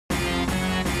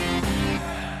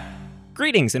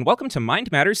Greetings and welcome to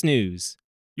Mind Matters News.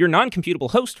 Your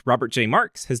non-computable host, Robert J.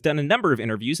 Marks, has done a number of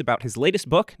interviews about his latest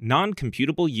book,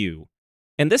 Non-Computable You.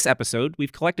 In this episode,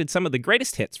 we've collected some of the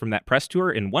greatest hits from that press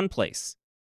tour in one place.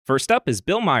 First up is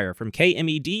Bill Meyer from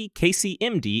KMED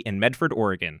KCMD in Medford,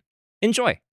 Oregon.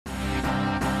 Enjoy!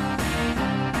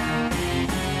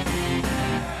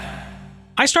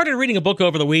 I started reading a book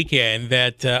over the weekend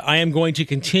that I am going to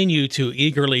continue to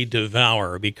eagerly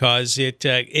devour because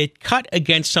it cut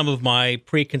against some of my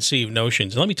preconceived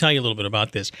notions. Let me tell you a little bit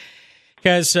about this.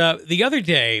 Because the other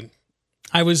day,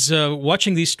 I was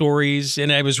watching these stories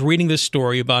and I was reading this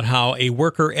story about how a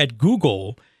worker at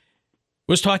Google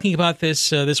was talking about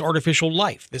this artificial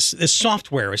life, this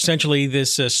software, essentially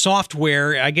this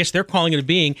software. I guess they're calling it a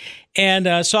being, and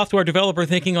a software developer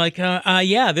thinking like,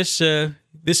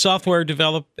 this software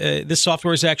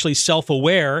is actually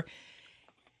self-aware,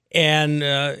 and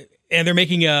they're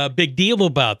making a big deal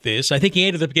about this. I think he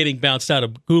ended up getting bounced out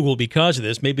of Google because of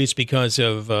this. Maybe it's because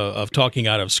of talking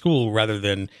out of school rather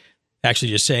than actually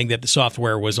just saying that the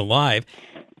software was alive.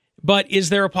 But is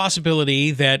there a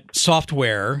possibility that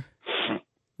software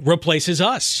replaces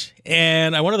us?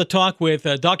 And I wanted to talk with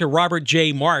Dr. Robert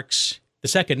J. Marks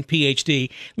II,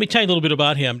 Ph.D. Let me tell you a little bit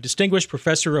about him. Distinguished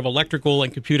Professor of Electrical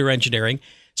and Computer Engineering,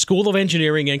 School of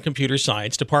Engineering and Computer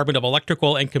Science, Department of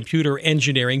Electrical and Computer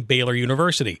Engineering, Baylor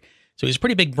University. So he's a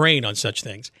pretty big brain on such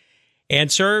things.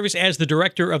 And serves as the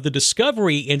director of the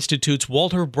Discovery Institute's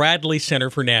Walter Bradley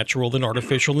Center for Natural and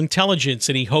Artificial Intelligence,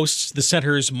 and he hosts the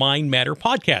center's Mind Matter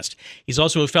podcast. He's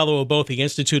also a fellow of both the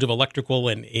Institute of Electrical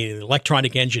and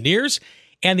Electronic Engineers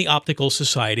and the Optical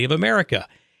Society of America.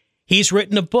 He's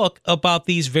written a book about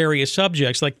these various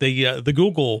subjects, like the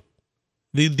Google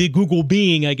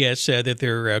being, I guess, that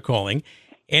they're calling,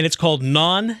 and it's called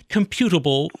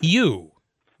Non-Computable You,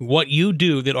 What You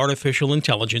Do That Artificial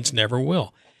Intelligence Never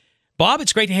Will. Bob,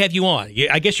 it's great to have you on.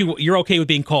 I guess you're okay with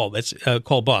being called. That's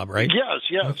called Bob, right? Yes.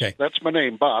 Okay. That's my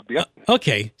name, Bob. Yep.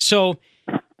 Okay. So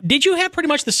did you have pretty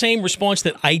much the same response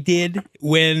that I did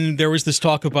when there was this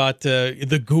talk about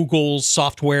the Google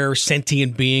software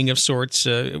sentient being of sorts?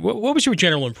 What was your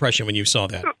general impression when you saw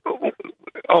that?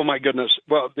 Oh, my goodness.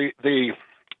 Well,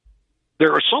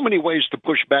 there are so many ways to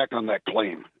push back on that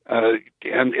claim, and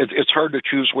it's hard to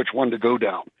choose which one to go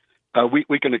down.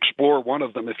 We can explore one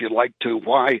of them if you'd like to,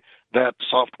 why that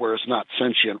software is not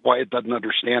sentient, why it doesn't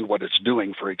understand what it's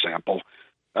doing, for example.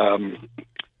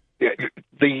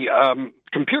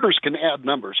 Computers can add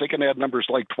numbers. They can add numbers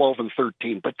like 12 and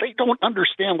 13, but they don't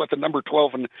understand what the number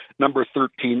 12 and number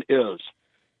 13 is.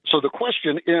 So the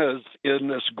question is, in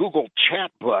this Google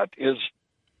chatbot, is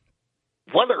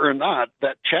whether or not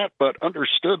that chatbot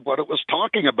understood what it was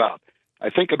talking about. I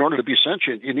think in order to be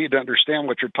sentient, you need to understand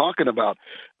what you're talking about.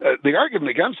 The argument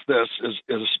against this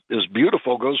is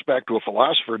beautiful. Goes back to a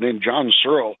philosopher named John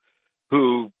Searle,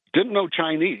 who didn't know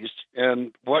Chinese,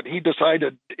 and what he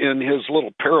decided in his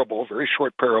little parable, very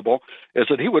short parable, is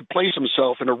that he would place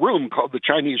himself in a room called the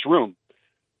Chinese room.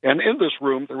 And in this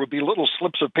room, there would be little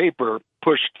slips of paper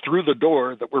pushed through the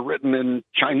door that were written in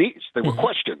Chinese. They were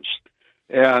questions.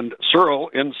 And Searle,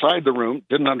 inside the room,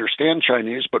 didn't understand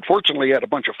Chinese, but fortunately he had a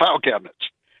bunch of file cabinets.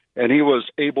 And he was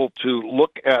able to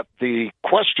look at the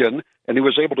question, and he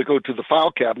was able to go to the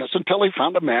file cabinets until he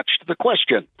found a match to the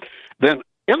question. Then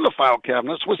in the file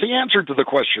cabinets was the answer to the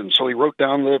question. So he wrote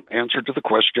down the answer to the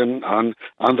question on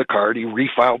the card. He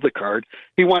refiled the card.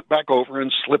 He went back over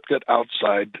and slipped it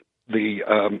outside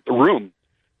the room.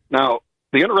 Now,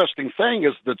 the interesting thing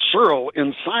is that Searle,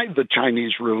 inside the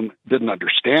Chinese room, didn't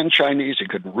understand Chinese. He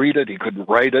couldn't read it. He couldn't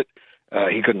write it.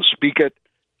 He couldn't speak it.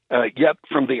 Yet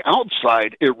from the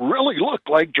outside, it really looked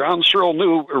like John Searle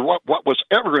knew, or what was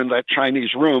ever in that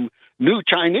Chinese room, knew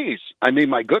Chinese. I mean,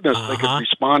 my goodness, they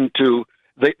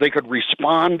could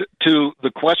respond to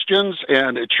the questions,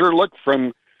 and it sure looked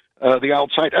from the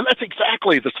outside. And that's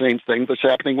exactly the same thing that's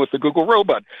happening with the Google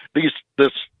robot. This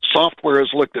software has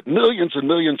looked at millions and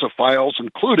millions of files,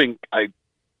 including, I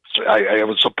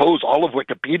would suppose, all of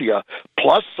Wikipedia,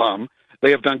 plus some.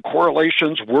 They have done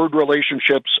correlations, word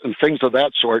relationships, and things of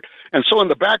that sort. And so in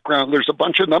the background, there's a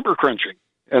bunch of number crunching.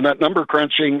 And that number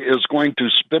crunching is going to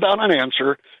spit out an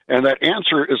answer, and that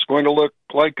answer is going to look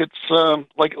like it's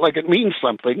like it means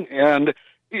something. And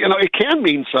it can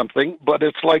mean something, but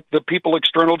it's like the people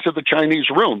external to the Chinese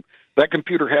room. That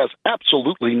computer has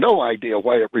absolutely no idea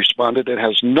why it responded. It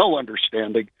has no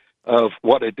understanding of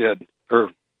what it did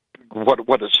or what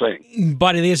it's saying.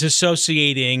 But it is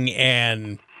associating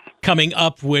and coming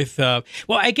up with. Well,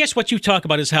 I guess what you talk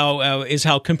about is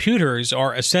how computers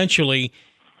are essentially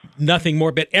nothing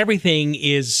more, but everything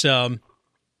is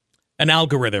an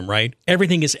algorithm, right?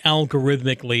 Everything is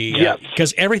algorithmically, Yes.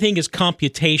 because everything is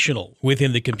computational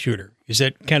within the computer. Is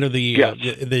that kind of Yes.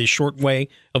 the short way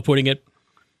of putting it?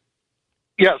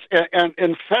 Yes, and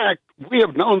in fact, we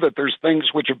have known that there's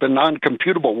things which have been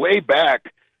non-computable way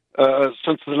back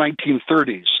since the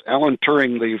 1930s. Alan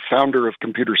Turing, the founder of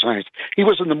computer science, he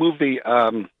was in the movie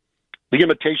The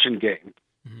Imitation Game.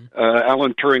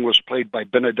 Alan Turing was played by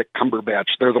Benedict Cumberbatch.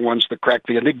 They're the ones that cracked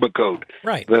the Enigma code,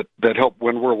 Right? That helped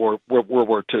win World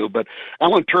War II. But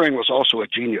Alan Turing was also a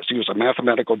genius. He was a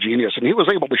mathematical genius, and he was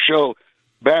able to show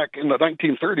back in the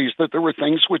 1930s that there were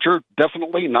things which are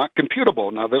definitely not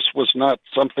computable. Now, this was not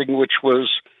something which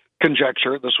was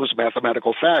conjecture. This was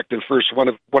mathematical fact. And first, one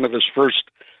of his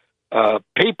first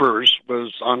papers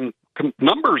was on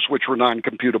numbers which were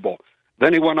non-computable.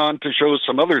 Then he went on to show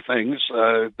some other things,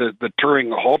 the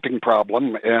Turing halting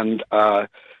problem, and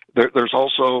there's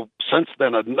also since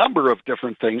then a number of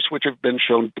different things which have been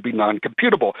shown to be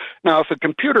non-computable. Now, if a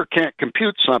computer can't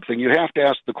compute something, you have to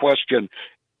ask the question,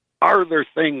 are there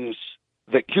things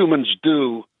that humans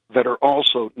do that are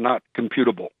also not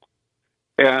computable?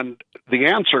 And the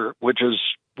answer, which is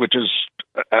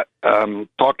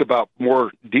talked about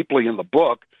more deeply in the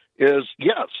book, is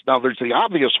yes. Now, there's the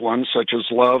obvious ones, such as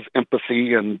love,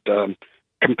 empathy, and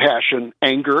compassion,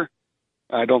 anger.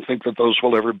 I don't think that those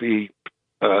will ever be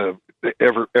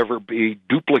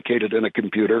duplicated in a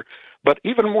computer. But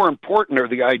even more important are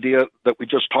the idea that we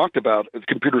just talked about: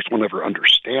 computers will never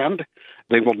understand,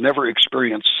 they will never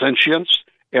experience sentience,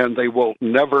 and they will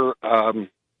never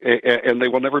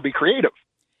be creative.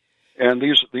 And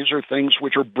these are things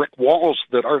which are brick walls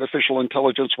that artificial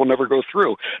intelligence will never go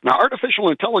through. Now, artificial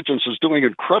intelligence is doing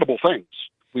incredible things.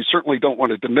 We certainly don't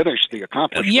want to diminish the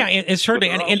accomplishments. Yeah, and certainly.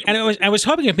 And I was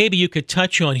hoping that maybe you could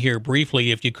touch on here briefly,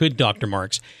 if you could, Dr.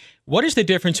 Marks. What is the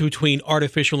difference between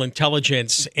artificial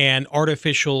intelligence and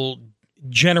artificial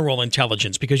general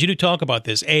intelligence? Because you do talk about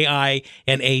this, AI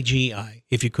and AGI,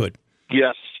 if you could.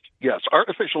 Yes.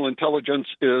 Artificial intelligence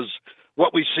is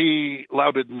what we see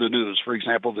lauded in the news. For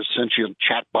example, the sentient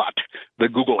chatbot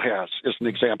that Google has is an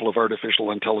example of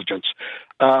artificial intelligence.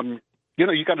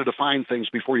 You got to define things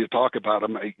before you talk about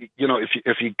them.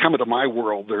 If you come into my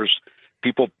world, there's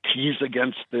people tease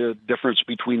against the difference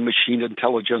between machine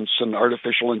intelligence and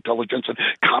artificial intelligence and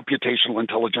computational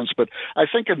intelligence. But I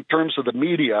think in terms of the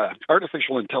media,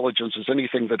 artificial intelligence is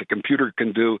anything that a computer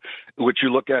can do, which you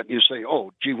look at and you say,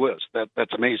 oh, gee whiz,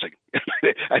 that's amazing.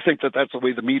 I think that's the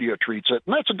way the media treats it.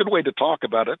 And that's a good way to talk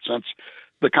about it, since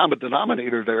the common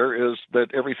denominator there is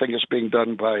that everything is being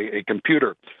done by a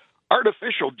computer.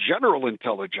 Artificial general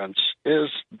intelligence is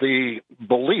the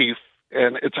belief,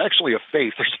 and it's actually a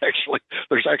faith.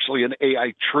 There's actually an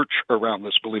AI church around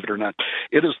this, believe it or not.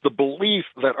 It is the belief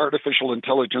that artificial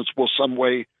intelligence will some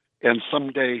way and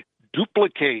someday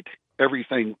duplicate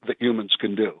everything that humans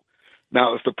can do.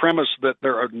 Now, if the premise that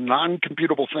there are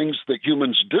non-computable things that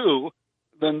humans do,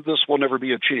 then this will never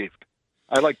be achieved.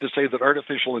 I like to say that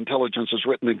artificial intelligence is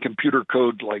written in computer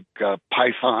code like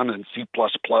Python and C++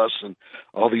 and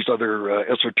all these other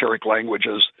esoteric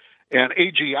languages. And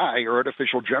AGI, or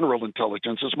artificial general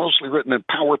intelligence, is mostly written in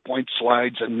PowerPoint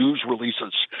slides and news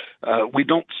releases. We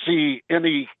don't see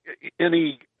any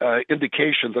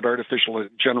indication that artificial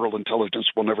general intelligence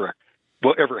will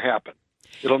ever happen.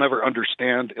 It'll never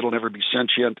understand. It'll never be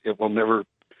sentient. It will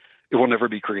never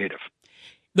be creative.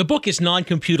 The book is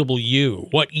Non-Computable You,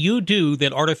 what you do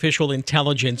that artificial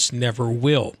intelligence never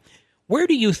will. Where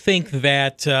do you think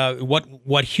that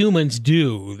what humans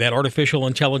do that artificial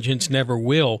intelligence never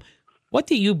will, what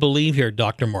do you believe here,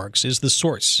 Dr. Marks, is the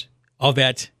source of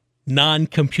that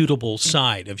non-computable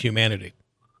side of humanity?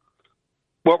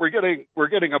 Well, we're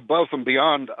getting above and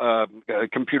beyond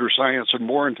computer science and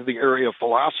more into the area of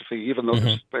philosophy, even though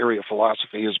this area of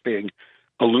philosophy is being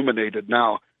illuminated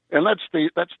now. And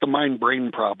that's the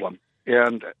mind-brain problem.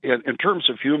 And in terms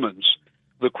of humans,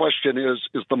 the question is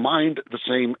the mind the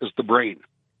same as the brain?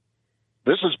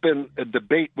 This has been a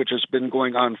debate which has been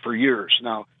going on for years.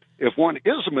 Now, if one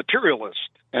is a materialist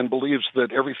and believes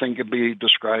that everything can be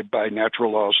described by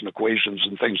natural laws and equations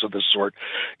and things of this sort,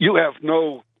 you have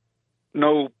no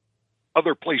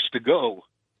other place to go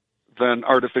than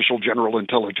artificial general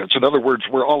intelligence. In other words,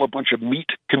 we're all a bunch of meat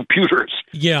computers.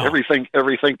 Yeah, everything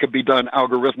can be done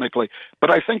algorithmically. But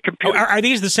I think computers are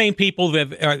these the same people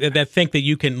that think that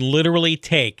you can literally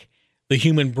take the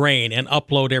human brain and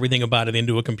upload everything about it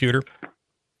into a computer?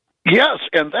 Yes,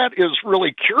 and that is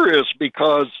really curious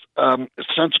because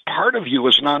since part of you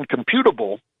is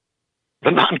non-computable,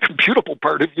 the non-computable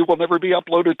part of you will never be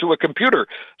uploaded to a computer.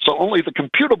 So only the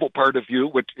computable part of you,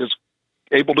 which is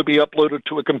able to be uploaded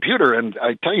to a computer. And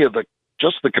I tell you, the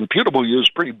Just the computable you is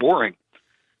pretty boring.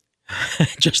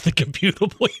 Just the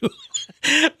computable you.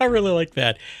 I really like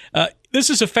that. This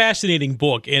is a fascinating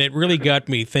book, and it really got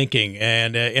me thinking,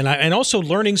 and also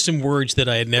learning some words that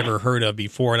I had never heard of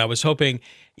before. And I was hoping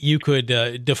you could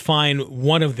define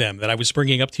one of them that I was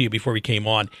bringing up to you before we came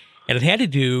on, and it had to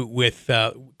do with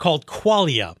called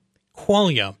qualia.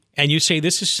 Qualia, and you say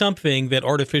this is something that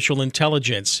artificial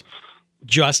intelligence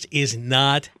just is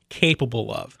not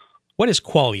capable of. What is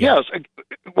qualia? Yes.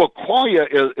 Well, qualia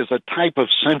is a type of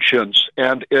sentience,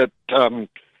 and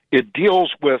it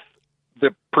deals with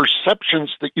the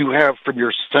perceptions that you have from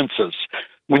your senses.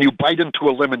 When you bite into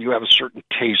a lemon, you have a certain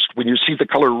taste. When you see the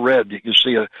color red, you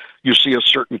see a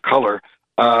certain color.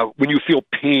 When you feel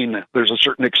pain, there's a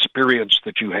certain experience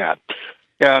that you had.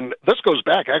 And this goes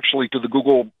back actually to the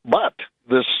Google bot.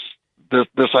 This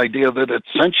idea that it's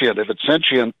sentient. If it's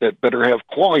sentient, it better have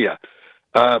qualia.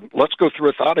 Let's go through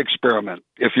a thought experiment.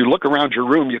 If you look around your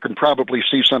room, you can probably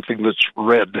see something that's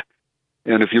red.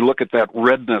 And if you look at that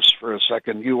redness for a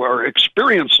second, you are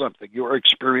experiencing something. You are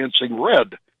experiencing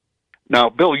red. Now,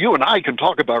 Bill, you and I can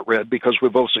talk about red because we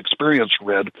both experienced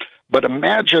red, but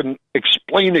imagine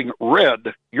explaining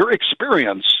red, your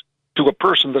experience, to a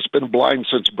person that's been blind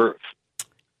since birth.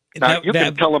 Now, you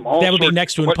can tell them all. That would be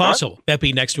next to impossible. That'd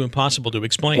be next to impossible to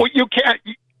explain. Well, you can't.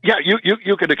 Yeah,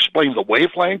 you could explain the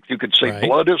wavelength. You could say Right.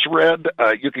 blood is red.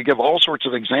 You could give all sorts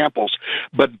of examples,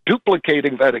 but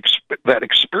duplicating that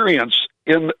experience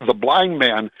in the blind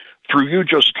man through you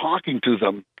just talking to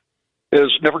them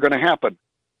is never going to happen.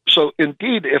 So,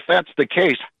 indeed, if that's the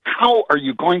case, how are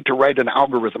you going to write an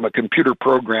algorithm, a computer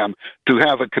program, to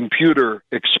have a computer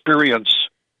experience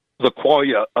the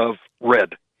qualia of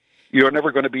red? You're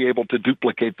never going to be able to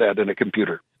duplicate that in a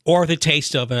computer. Or the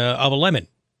taste of a lemon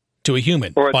to a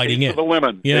human Or a biting taste in. of a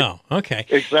lemon. Yeah, okay.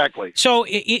 Exactly. So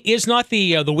is not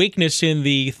the weakness in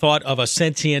the thought of a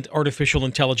sentient artificial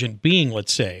intelligent being,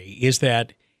 let's say, is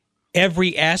that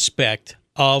every aspect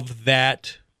of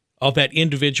that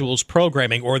individual's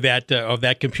programming or that of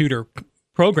that computer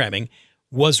programming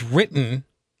was written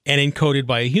and encoded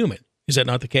by a human? Is that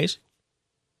not the case?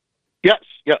 Yes.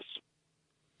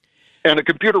 And a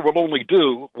computer will only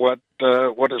do what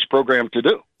it's programmed to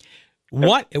do.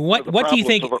 What do you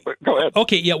think? Go ahead.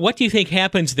 Okay, yeah. What do you think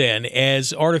happens then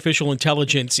as artificial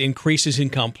intelligence increases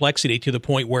in complexity to the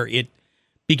point where it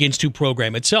begins to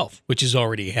program itself, which is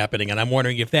already happening? And I'm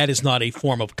wondering if that is not a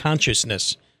form of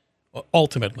consciousness,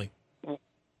 ultimately.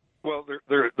 Well,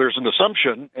 there's an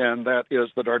assumption, and that is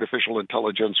that artificial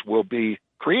intelligence will be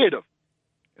creative,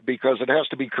 because it has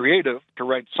to be creative to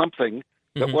write something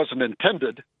that wasn't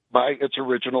intended by its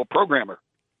original programmer.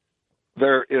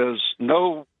 There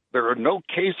are no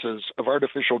cases of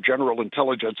artificial general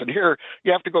intelligence. And here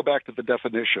you have to go back to the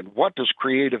definition. What does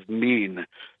creative mean?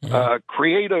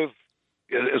 Creative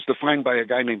is defined by a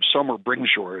guy named Summer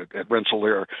Bringshaw at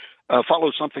Rensselaer,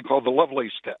 follows something called the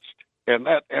Lovelace test. And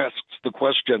that asks the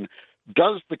question,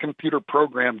 does the computer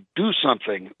program do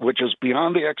something which is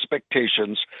beyond the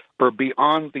expectations or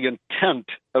beyond the intent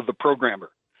of the programmer?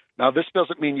 Now, this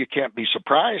doesn't mean you can't be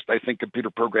surprised. I think computer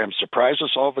programs surprise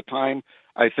us all the time.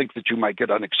 I think that you might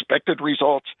get unexpected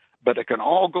results, but it can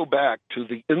all go back to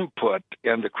the input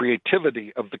and the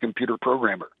creativity of the computer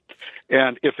programmer.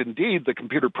 And if indeed the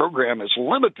computer program is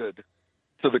limited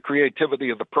to the creativity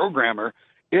of the programmer,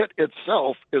 it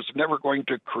itself is never going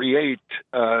to create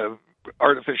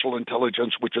artificial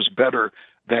intelligence which is better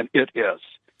than it is.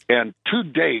 And to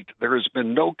date, there has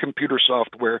been no computer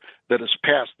software that has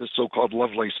passed this so-called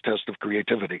Lovelace test of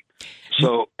creativity.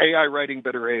 So AI writing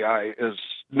better AI is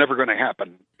never going to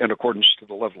happen in accordance to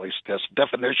the Lovelace test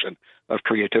definition of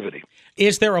creativity.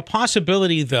 Is there a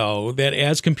possibility, though, that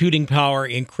as computing power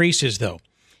increases, though,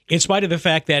 in spite of the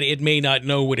fact that it may not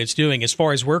know what it's doing, as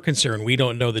far as we're concerned, we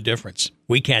don't know the difference.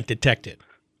 We can't detect it.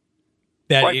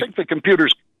 I think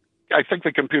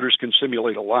the computers can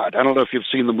simulate a lot. I don't know if you've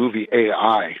seen the movie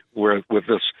AI, where with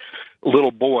this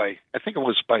little boy, I think it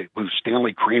was by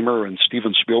Stanley Kramer and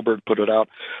Steven Spielberg put it out,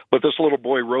 but this little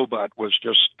boy robot was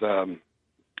just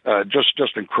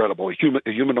incredible,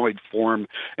 a humanoid form,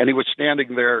 and he was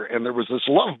standing there, and there was this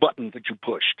love button that you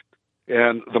pushed.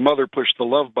 And the mother pushed the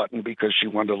love button because she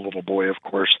wanted a little boy, of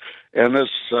course. And this,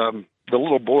 the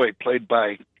little boy played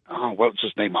by, what was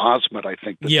his name? Osment, I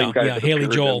think. Haley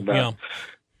Joel,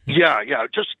 Yeah,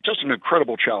 just an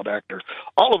incredible child actor.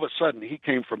 All of a sudden, he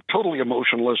came from totally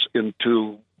emotionless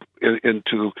into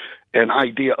an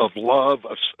idea of love,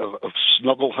 of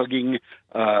snuggle hugging.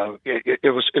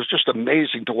 It was just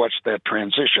amazing to watch that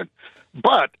transition.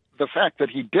 But the fact that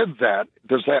he did that,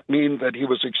 does that mean that he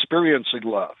was experiencing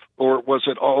love, or was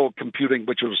it all computing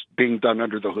which was being done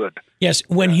under the hood? Yes,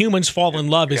 when humans fall in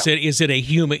love, is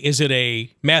it a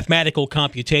mathematical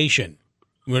computation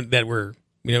that we're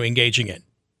engaging in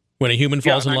when a human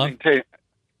falls in love?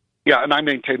 And I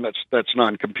maintain that's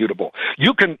non-computable.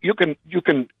 You can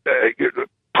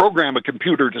program a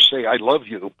computer to say "I love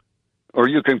you," or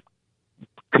you can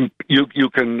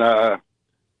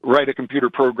write a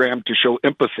computer program to show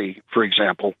empathy, for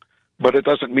example. But it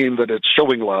doesn't mean that it's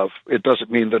showing love. It doesn't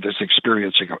mean that it's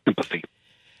experiencing empathy.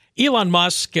 Elon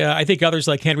Musk, I think others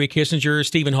like Henry Kissinger,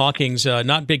 Stephen Hawking's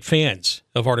not big fans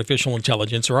of artificial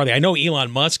intelligence, or are they? I know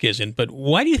Elon Musk isn't, but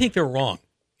why do you think they're wrong,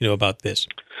 about this?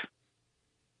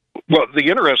 Well, the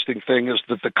interesting thing is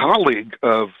that the colleague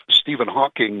of Stephen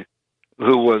Hawking,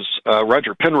 who was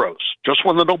Roger Penrose, just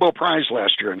won the Nobel Prize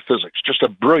last year in physics, just a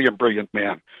brilliant, brilliant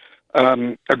man,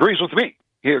 agrees with me.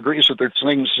 He agrees that there's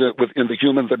things within the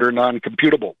human that are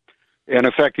non-computable. And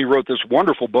in fact, he wrote this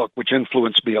wonderful book, which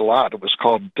influenced me a lot. It was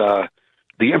called The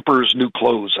Emperor's New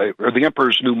Clothes, or The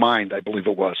Emperor's New Mind, I believe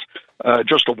it was.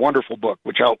 Just a wonderful book,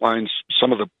 which outlines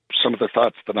some of the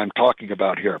thoughts that I'm talking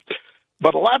about here.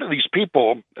 But a lot of these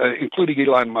people, including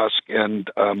Elon Musk and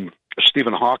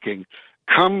Stephen Hawking,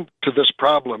 come to this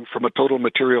problem from a total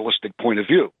materialistic point of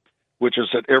view, which is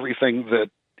that everything that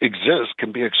exists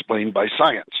can be explained by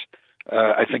science.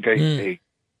 I think a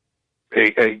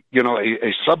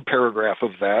subparagraph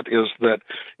of that is that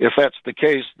if that's the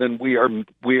case, then we are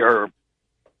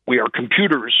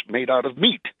computers made out of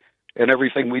meat, and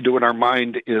everything we do in our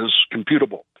mind is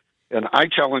computable. And I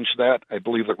challenge that. I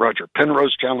believe that Roger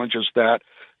Penrose challenges that.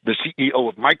 The CEO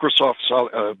of Microsoft,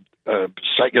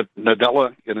 Satya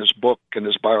Nadella, in his book and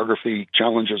his biography,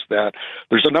 challenges that.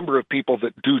 There's a number of people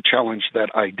that do challenge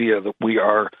that idea that we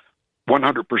are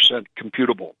 100%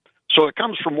 computable. So it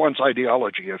comes from one's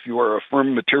ideology. If you are a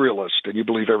firm materialist and you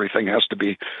believe everything has to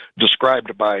be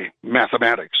described by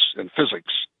mathematics and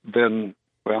physics, then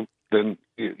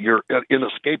you're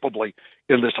inescapably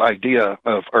in this idea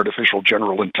of artificial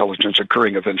general intelligence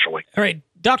occurring eventually. All right,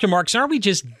 Dr. Marks, aren't we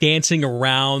just dancing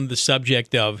around the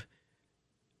subject of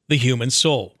the human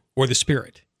soul or the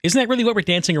spirit? Isn't that really what we're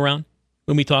dancing around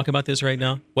when we talk about this right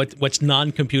now? What's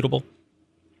non-computable?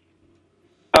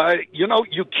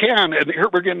 You can, and here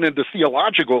we're getting into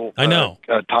theological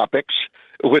topics,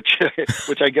 which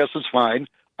I guess is fine.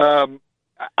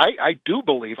 I do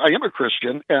believe, I am a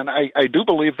Christian, and I do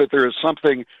believe that there is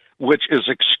something which is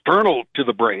external to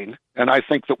the brain, and I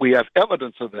think that we have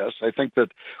evidence of this. I think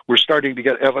that we're starting to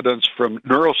get evidence from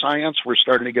neuroscience. We're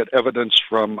starting to get evidence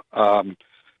from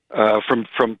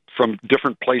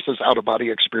different places, out-of-body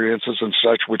experiences and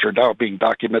such, which are now being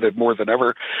documented more than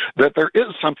ever, that there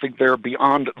is something there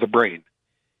beyond the brain.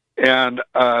 And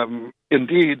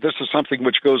indeed, this is something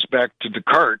which goes back to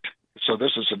Descartes. So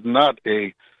this is not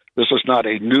a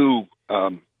new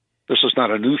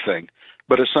thing,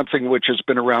 but it's something which has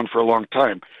been around for a long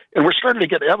time. And we're starting to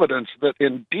get evidence that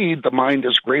indeed the mind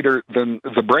is greater than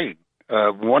the brain.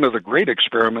 One of the great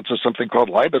experiments is something called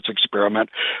Leibotz's experiment,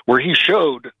 where he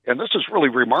showed, and this is really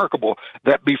remarkable,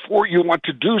 that before you want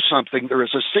to do something, there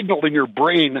is a signal in your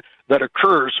brain that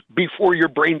occurs before your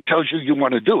brain tells you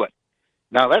want to do it.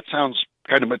 Now, that sounds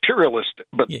kind of materialistic,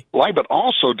 but Leibniz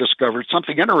also discovered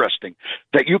something interesting,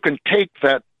 that you can take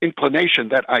that inclination,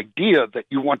 that idea that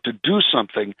you want to do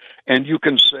something, and you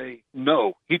can say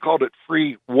no. He called it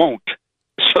free won't.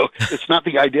 So it's not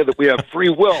the idea that we have free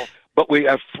will, but we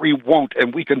have free won't,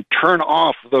 and we can turn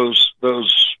off those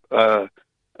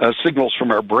signals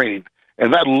from our brain.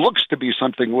 And that looks to be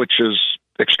something which is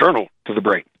external to the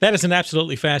brain. That is an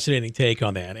absolutely fascinating take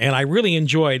on that. And I really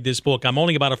enjoyed this book. I'm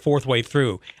only about a fourth way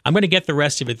through. I'm going to get the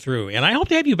rest of it through. And I hope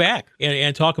to have you back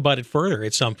and talk about it further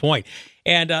at some point.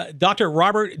 And Dr.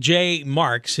 Robert J.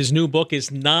 Marks, his new book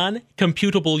is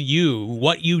Non-Computable You,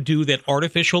 What You Do That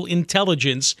Artificial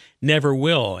Intelligence Never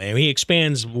Will. And he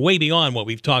expands way beyond what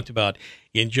we've talked about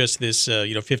in just this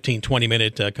 15,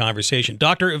 20-minute conversation.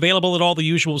 Doctor, available at all the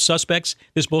usual suspects,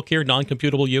 this book here,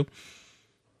 Non-Computable You?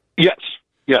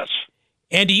 Yes.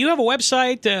 And do you have a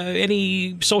website,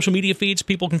 any social media feeds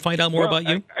people can find out more about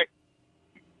you?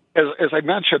 As I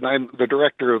mentioned, I'm the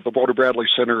director of the Walter Bradley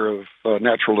Center of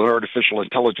Natural and Artificial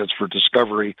Intelligence for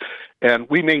Discovery, and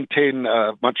we maintain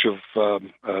a bunch of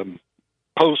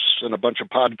posts and a bunch of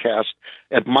podcasts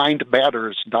at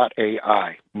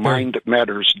mindmatters.ai,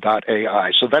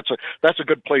 mindmatters.ai. So that's a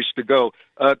good place to go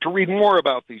to read more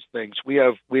about these things. We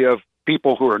have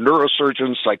people who are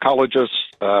neurosurgeons, psychologists,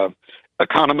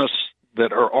 economists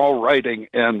that are all writing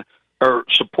and are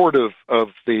supportive of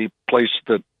the place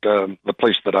that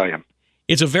I am.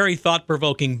 It's a very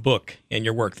thought-provoking book and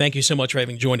your work. Thank you so much for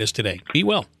having joined us today. Be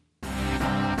well.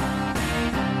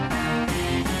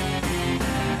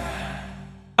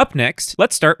 Up next,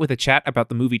 let's start with a chat about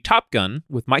the movie Top Gun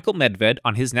with Michael Medved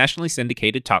on his nationally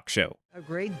syndicated talk show. A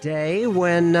great day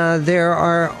when there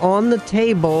are on the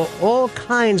table all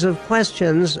kinds of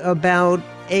questions about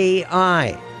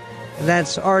AI.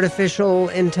 That's artificial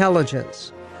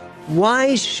intelligence.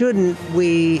 Why shouldn't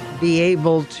we be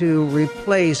able to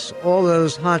replace all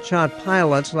those hotshot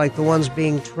pilots like the ones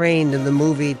being trained in the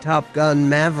movie Top Gun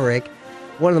Maverick,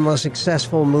 one of the most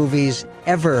successful movies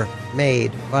ever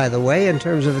made, by the way, in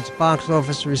terms of its box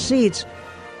office receipts.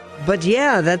 But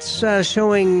yeah, that's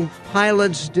showing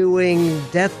pilots doing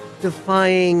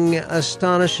death-defying,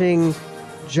 astonishing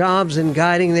jobs in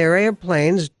guiding their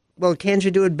airplanes. Well, can't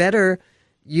you do it better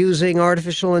using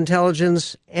artificial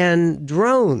intelligence and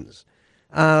drones?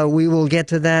 We will get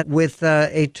to that with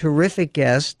a terrific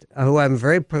guest who I'm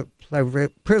very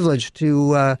privileged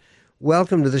to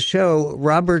welcome to the show,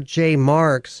 Robert J.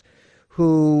 Marks,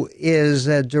 who is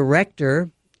a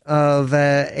director of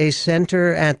a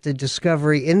center at the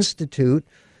Discovery Institute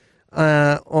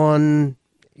on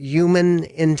human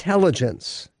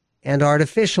intelligence and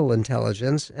artificial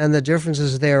intelligence and the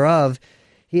differences thereof.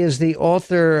 He is the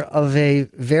author of a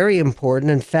very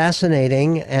important and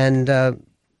fascinating and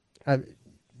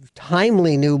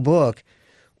timely new book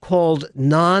called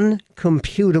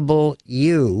Non-Computable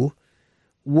You,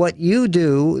 What You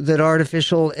Do That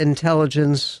Artificial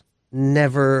Intelligence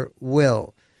Never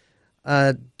Will.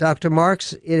 Dr.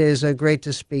 Marks, it is great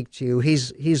to speak to you.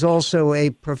 He's also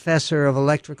a professor of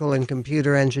electrical and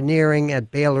computer engineering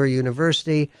at Baylor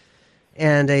University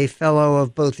and a fellow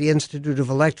of both the Institute of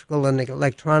Electrical and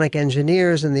Electronic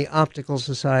Engineers and the Optical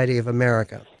Society of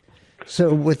America.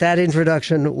 So with that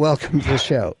introduction, welcome to the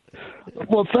show.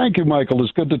 Well, thank you, Michael.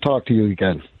 It's good to talk to you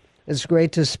again. It's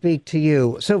great to speak to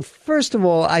you. So first of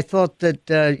all, I thought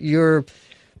that your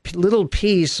little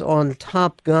piece on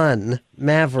Top Gun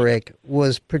Maverick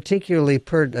was particularly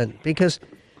pertinent because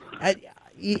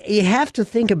you have to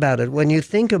think about it when you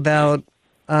think about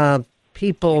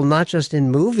people, not just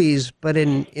in movies, but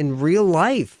in real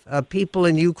life, people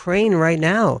in Ukraine right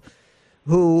now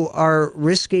who are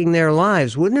risking their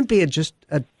lives. Wouldn't it be just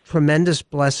a tremendous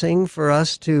blessing for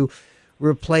us to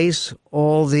replace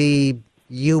all the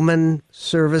human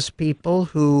service people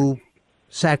who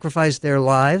sacrifice their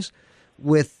lives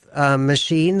with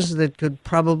machines that could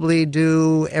probably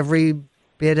do every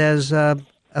bit as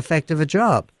effective a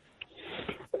job?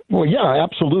 Well, yeah,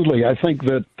 absolutely. I think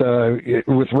that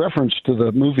with reference to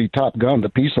the movie Top Gun, the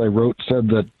piece I wrote said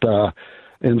that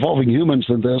involving humans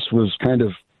in this was kind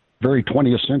of very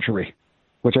 20th century,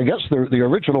 which I guess the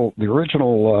original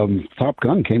Top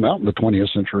Gun came out in the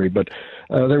 20th century, but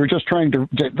they were just trying to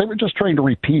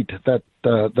repeat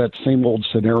that same old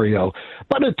scenario.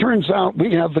 But it turns out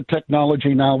we have the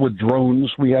technology now with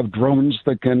drones. We have drones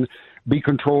that can be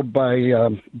controlled by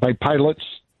pilots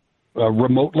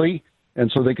remotely, and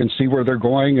so they can see where they're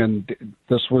going. And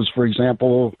this was, for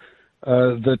example,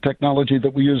 the technology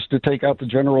that we used to take out the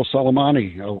General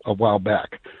Soleimani a while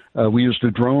back. We used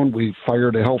a drone. We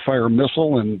fired a Hellfire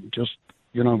missile and just,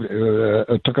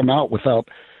 took them out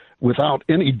without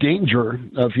any danger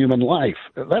of human life.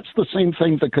 That's the same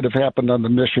thing that could have happened on the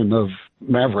mission of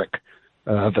Maverick,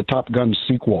 the Top Gun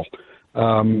sequel.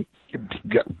 Bunch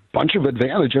of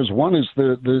advantages. One is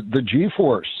the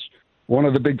G-force. One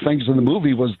of the big things in the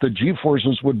movie was the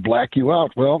G-forces would black you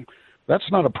out. Well, that's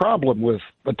not a problem with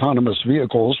autonomous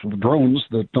vehicles, drones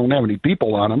that don't have any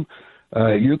people on them.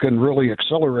 You can really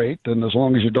accelerate, and as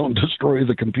long as you don't destroy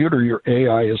the computer, your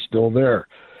AI is still there.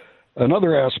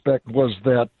 Another aspect was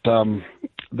that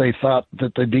they thought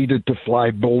that they needed to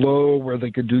fly below where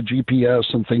they could do GPS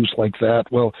and things like that.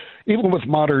 Well, even with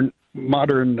modern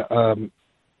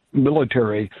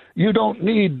military, you don't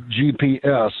need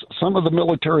GPS. Some of the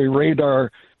military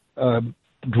radar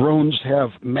drones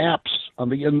have maps on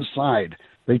the inside.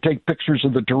 They take pictures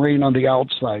of the terrain on the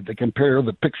outside. They compare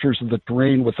the pictures of the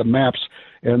terrain with the maps,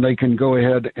 and they can go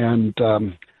ahead and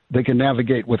they can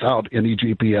navigate without any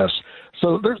GPS.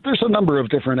 So there's a number of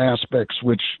different aspects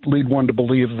which lead one to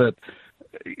believe that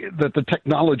the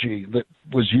technology that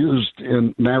was used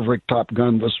in Maverick Top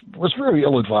Gun was very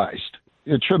ill-advised.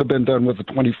 It should have been done with the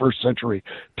 21st century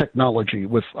technology,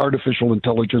 with artificial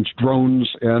intelligence,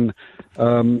 drones, and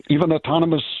even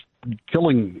autonomous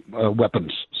killing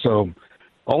weapons. So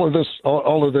all of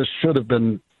this should have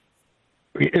been.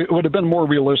 It would have been more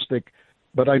realistic,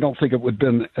 but I don't think it would have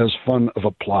been as fun of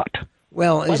a plot.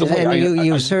 Well, and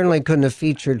you certainly couldn't have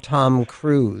featured Tom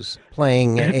Cruise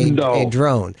playing a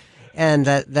drone. And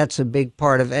that's a big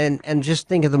part of it. And just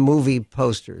think of the movie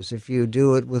posters. If you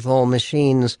do it with all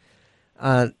machines,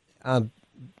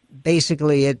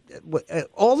 basically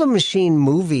all the machine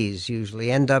movies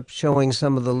usually end up showing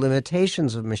some of the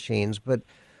limitations of machines. But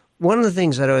one of the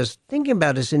things that I was thinking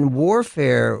about is in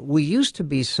warfare, we used to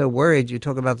be so worried. You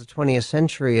talk about the 20th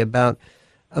century, about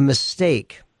a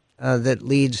mistake that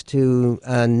leads to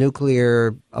a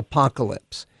nuclear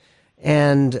apocalypse.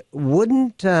 And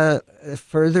wouldn't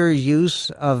further use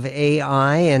of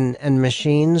AI and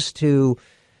machines to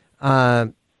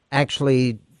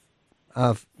actually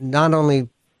not only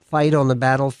fight on the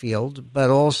battlefield, but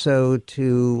also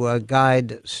to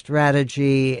guide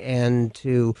strategy and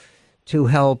to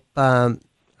help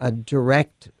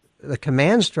direct the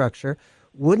command structure,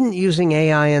 wouldn't using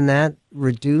AI in that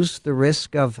reduce the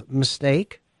risk of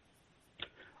mistake?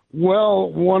 Well,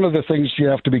 one of the things you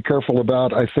have to be careful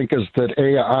about, I think, is that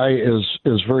AI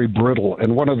is very brittle.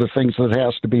 And one of the things that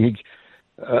has to be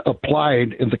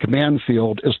applied in the command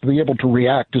field is to be able to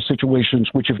react to situations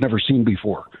which you've never seen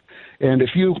before. And if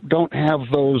you don't have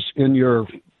those in your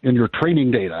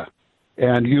training data,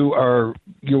 and you are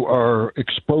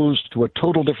exposed to a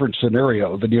total different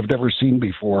scenario that you've never seen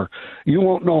before, you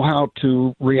won't know how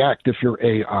to react if you're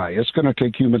AI. It's going to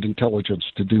take human intelligence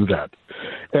to do that.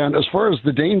 And as far as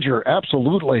the danger,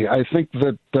 absolutely. I think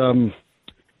that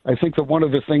one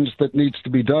of the things that needs to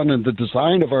be done in the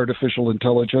design of artificial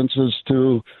intelligence is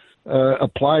to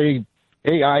apply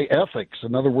AI ethics.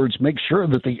 In other words, make sure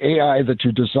that the AI that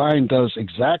you design does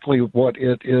exactly what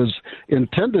it is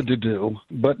intended to do,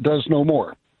 but does no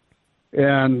more.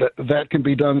 And that can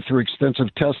be done through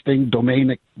extensive testing,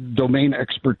 domain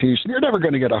expertise. You're never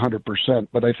going to get 100%,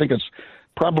 but I think it's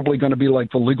probably going to be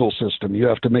like the legal system. You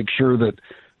have to make sure that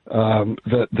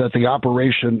that the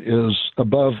operation is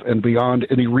above and beyond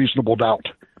any reasonable doubt,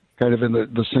 kind of in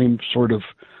the same sort of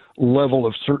level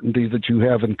of certainty that you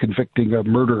have in convicting a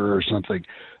murderer or something.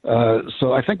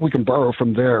 So I think we can borrow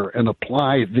from there and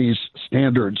apply these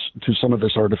standards to some of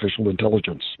this artificial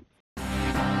intelligence.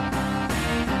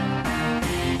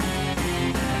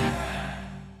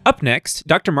 Up next,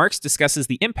 Dr. Marks discusses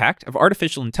the impact of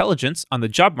artificial intelligence on the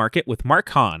job market with Mark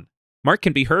Hahn. Mark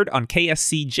can be heard on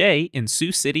KSCJ in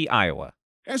Sioux City, Iowa.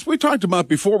 As we talked about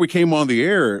before we came on the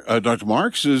air, Dr.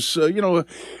 Marks, is,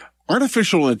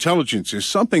 artificial intelligence is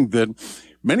something that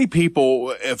many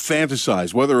people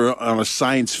fantasize, whether on a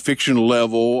science fiction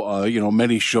level,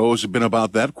 many shows have been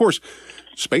about that. Of course,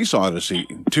 Space Odyssey,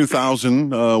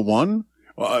 2001.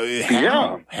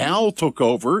 Hal took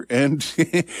over, and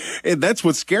that's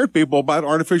what scared people about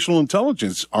artificial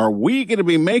intelligence. Are we going to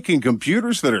be making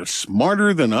computers that are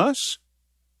smarter than us?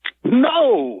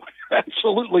 No,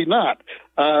 absolutely not.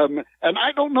 And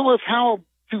I don't know if HAL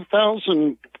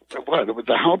 2000,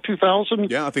 the HAL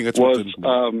 2000? Yeah, I think that's was.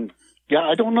 Yeah,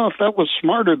 I don't know if that was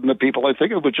smarter than the people. I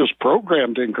think it was just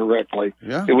programmed incorrectly.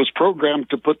 Yeah. It was programmed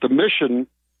to put the mission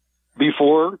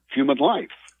before human life.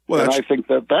 Well, and I think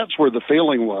that's where the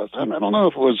failing was. And I don't know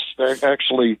if it was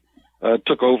actually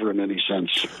took over in any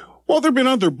sense. Well, there have been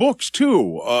other books,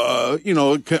 too,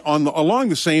 along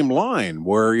the same line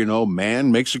where,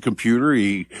 man makes a computer.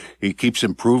 He keeps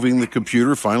improving the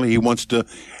computer. Finally, he wants to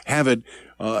have it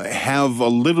have a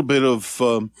little bit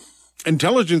of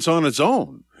intelligence on its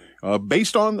own,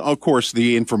 based on, of course,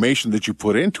 the information that you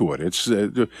put into it. It's,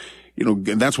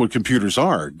 that's what computers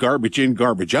are. Garbage in,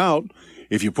 garbage out.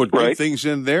 If you put good things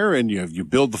in there and you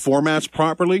build the formats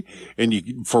properly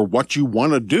and for what you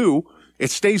want to do,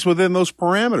 it stays within those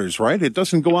parameters, right? It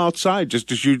doesn't go outside, just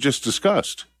as you just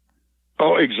discussed.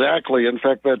 Oh, exactly. In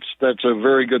fact, that's a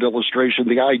very good illustration.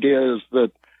 The idea is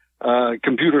that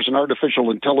computers and artificial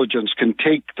intelligence can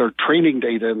take their training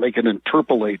data and they can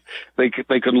interpolate. They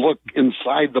can look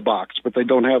inside the box, but they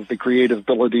don't have the creative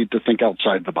ability to think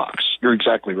outside the box. You're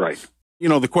exactly right.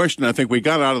 The question I think we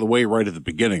got out of the way right at the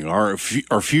beginning, are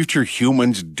future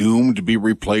humans doomed to be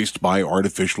replaced by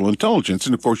artificial intelligence?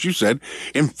 And of course you said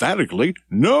emphatically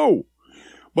no.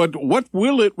 But what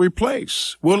will it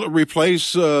replace? Will it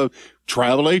replace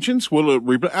travel agents? Will it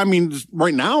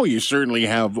right now you certainly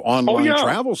have online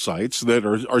travel sites that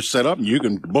are set up and you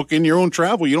can book in your own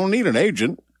travel. You don't need an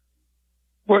agent.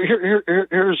 Well,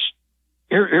 here's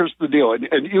the deal,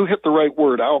 and you hit the right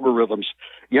word, algorithms.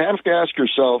 You have to ask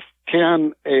yourself,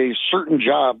 can a certain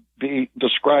job be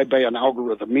described by an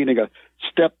algorithm, meaning a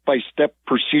step-by-step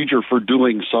procedure for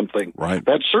doing something? Right.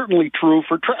 That's certainly true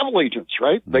for travel agents,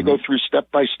 right? Mm-hmm. They go through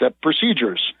step-by-step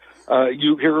procedures.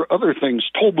 You hear other things,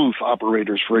 toll booth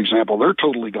operators, for example, they're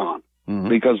totally gone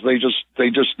because they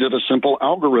just did a simple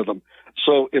algorithm.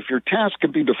 So if your task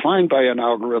can be defined by an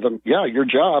algorithm, your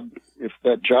job, if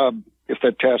that job if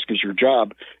that task is your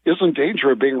job, is in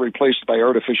danger of being replaced by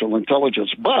artificial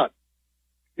intelligence. But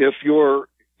if your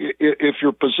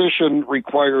position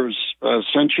requires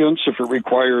sentience, if it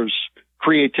requires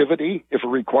creativity, if it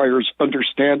requires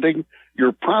understanding,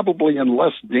 you're probably in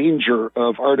less danger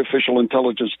of artificial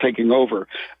intelligence taking over.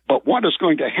 But what is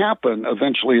going to happen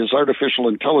eventually is artificial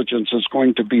intelligence is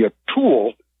going to be a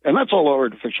tool, and that's all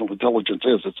artificial intelligence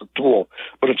is. It's a tool,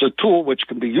 but it's a tool which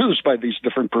can be used by these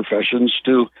different professions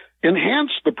to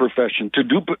enhance the profession, to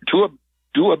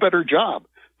do a better job,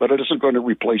 but it isn't going to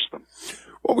replace them.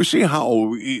 Well, we see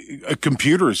how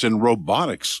computers and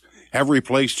robotics have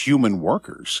replaced human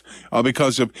workers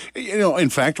because of, in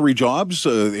factory jobs,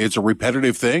 it's a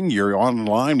repetitive thing. You're on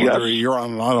the line, whether you're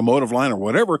on an automotive line or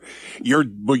whatever, you're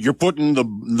putting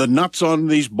the nuts on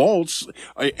these bolts,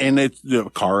 and it's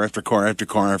car after car after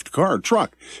car after car,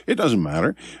 truck. It doesn't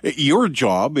matter. Your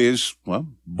job is,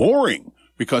 boring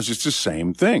because it's the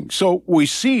same thing. So we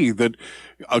see that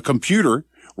a computer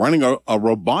running a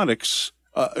robotics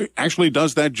actually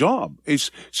does that job.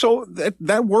 So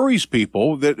that worries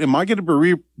people. That am I going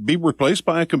to be replaced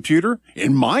by a computer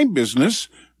in my business?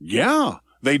 Yeah,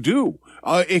 they do.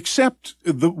 Except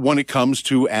when it comes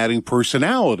to adding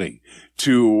personality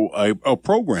to a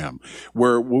program,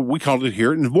 where we call it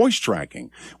here in voice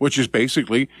tracking, which is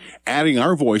basically adding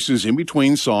our voices in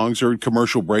between songs or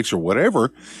commercial breaks or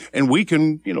whatever, and we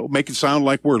can make it sound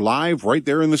like we're live right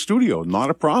there in the studio. Not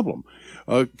a problem.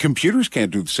 Computers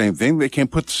can't do the same thing. They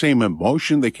can't put the same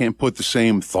emotion. They can't put the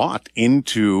same thought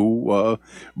into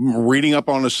reading up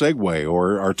on a segue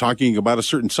or talking about a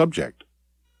certain subject.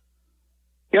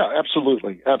 Yeah,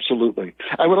 absolutely. Absolutely.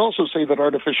 I would also say that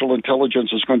artificial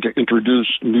intelligence is going to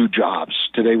introduce new jobs.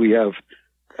 Today we have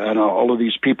all of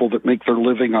these people that make their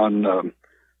living on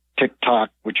TikTok,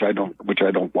 which I don't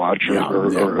watch,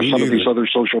 or some of these other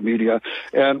social media,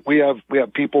 and we have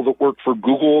people that work for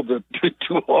Google that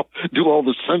do all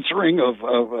the censoring of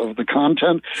the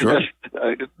content. Sure.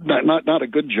 Not a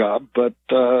good job, but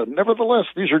nevertheless,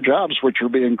 these are jobs which are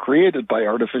being created by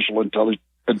artificial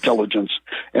intelligence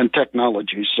and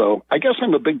technology. So I guess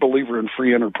I'm a big believer in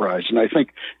free enterprise, and I think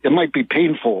it might be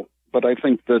painful, but I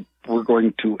think that we're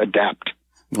going to adapt.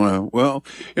 Well,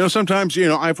 sometimes,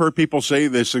 I've heard people say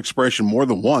this expression more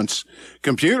than once.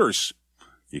 Computers,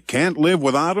 you can't live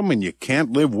without them and you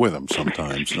can't live with them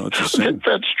sometimes. It's the same.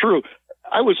 That's true.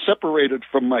 I was separated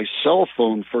from my cell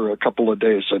phone for a couple of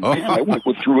days, and man, I went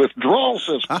through withdrawal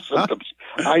symptoms.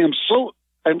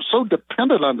 I'm so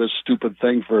dependent on this stupid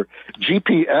thing for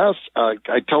GPS.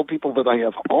 I tell people that I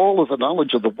have all of the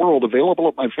knowledge of the world available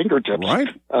at my fingertips. Right.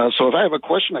 So if I have a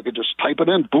question, I could just type it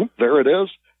in. Boom, there it is.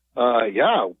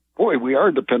 Boy, we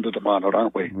are dependent upon it,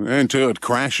 aren't we? Until it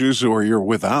crashes, or you're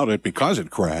without it because it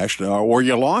crashed, or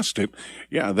you lost it.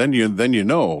 Yeah, then you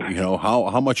know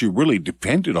how much you really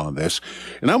depended on this.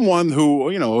 And I'm one who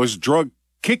was drug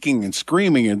kicking and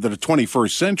screaming into the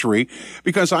 21st century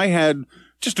because I had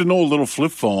just an old little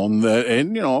flip phone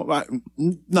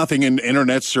nothing in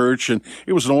internet search, and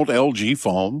it was an old LG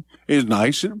phone. It was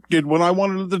nice. It did what I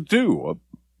wanted it to do.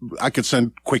 I could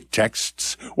send quick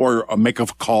texts or make a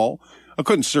call. I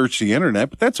couldn't search the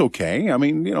internet, but that's okay. I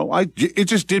mean, it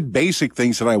just did basic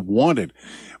things that I wanted.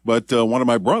 But one of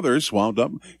my brothers wound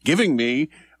up giving me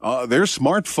their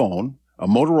smartphone, a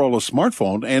Motorola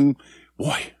smartphone, and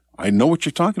boy, I know what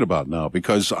you're talking about now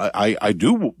because I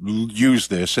do use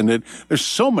this, and there's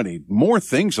so many more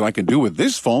things that I can do with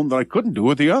this phone that I couldn't do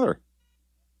with the other.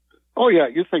 Oh yeah,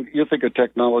 you think of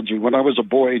technology. When I was a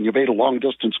boy and you made a long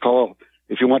distance call,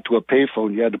 if you went to a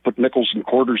payphone, you had to put nickels and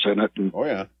quarters in it. And,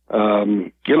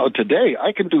 today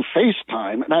I can do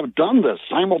FaceTime, and I've done this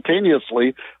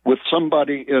simultaneously with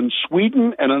somebody in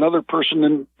Sweden and another person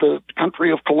in the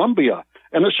country of Colombia.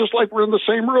 And it's just like we're in the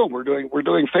same room. We're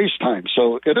doing FaceTime.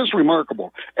 So it is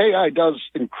remarkable. AI does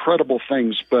incredible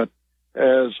things, but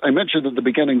as I mentioned at the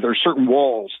beginning, there are certain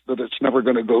walls that it's never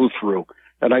going to go through.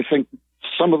 And I think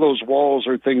some of those walls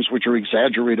are things which are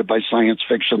exaggerated by science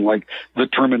fiction, like the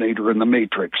Terminator and the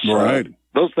Matrix. Right.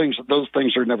 Those things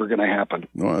are never going to happen.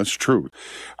 No, that's true.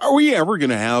 Are we ever going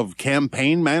to have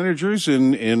campaign managers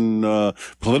in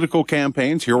political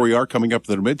campaigns? Here we are coming up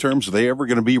to the midterms. Are they ever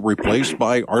going to be replaced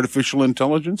by artificial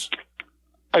intelligence?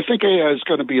 I think AI is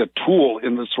going to be a tool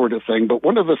in this sort of thing, but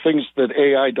one of the things that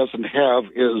AI doesn't have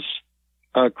is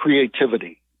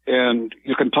creativity. And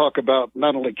you can talk about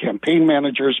not only campaign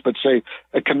managers, but say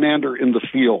a commander in the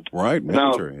field. Right,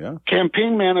 military, now,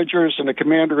 campaign managers and a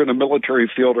commander in a military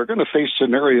field are going to face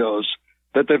scenarios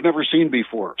that they've never seen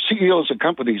before. CEOs of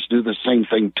companies do the same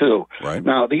thing too. Right.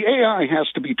 Now, the AI has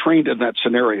to be trained in that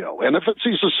scenario. And if it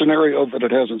sees a scenario that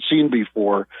it hasn't seen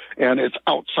before and it's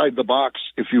outside the box,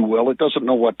 if you will, it doesn't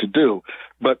know what to do.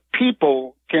 But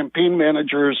people, campaign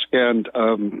managers and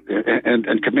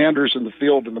commanders in the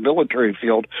field, in the military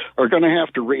field, are going to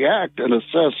have to react and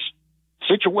assess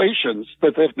situations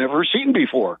that they've never seen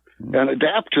before and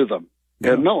adapt to them.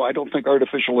 Yeah. And no, I don't think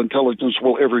artificial intelligence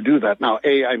will ever do that. Now,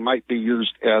 AI might be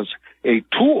used as a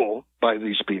tool by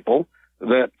these people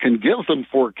that can give them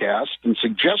forecasts and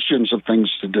suggestions of things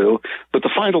to do, but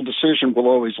the final decision will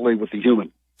always lay with the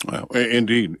human. Well,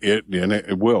 indeed,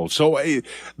 it will. So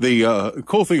the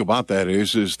cool thing about that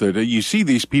is that you see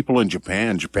these people in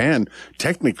Japan. Japan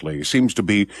technically seems to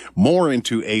be more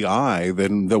into AI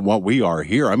than what we are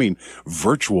here. I mean,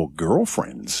 virtual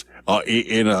girlfriends.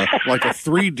 In a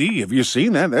 3D. Have you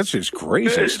seen that? That's just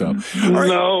crazy stuff.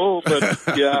 No, but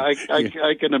yeah,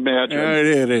 I can imagine.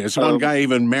 It is. One guy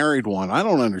even married one. I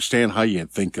don't understand how you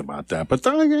think about that, but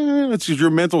it's your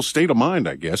mental state of mind,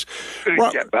 I guess.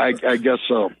 Well, I guess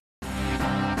so.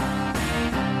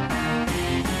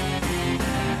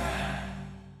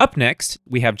 Up next,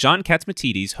 we have John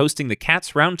Catsimatidis hosting the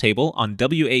Cats Roundtable on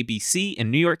WABC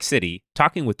in New York City,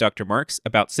 talking with Dr. Marks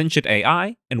about sentient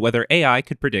AI and whether AI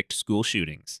could predict school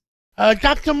shootings.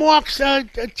 Dr. Marks,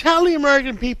 tell the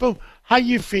American people how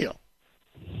you feel.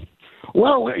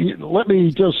 Well, let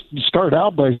me just start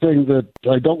out by saying that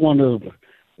I don't want to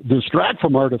distract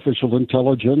from artificial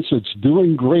intelligence. It's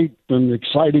doing great and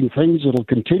exciting things. It'll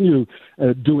continue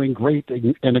doing great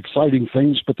and exciting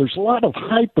things, but there's a lot of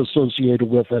hype associated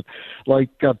with it. Like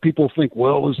people think,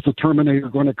 well, is the Terminator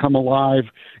going to come alive?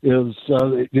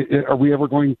 Are we ever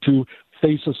going to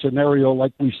face a scenario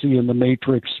like we see in The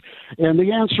Matrix? And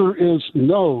the answer is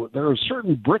no. There are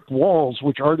certain brick walls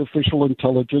which artificial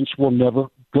intelligence will never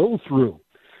go through.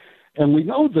 And we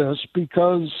know this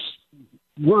because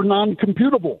we're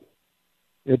non-computable.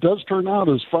 It does turn out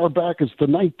as far back as the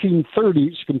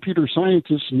 1930s, computer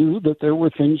scientists knew that there were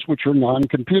things which are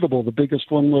non-computable. The biggest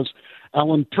one was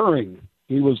Alan Turing.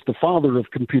 He was the father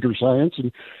of computer science,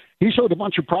 and he showed a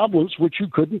bunch of problems which you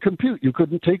couldn't compute. You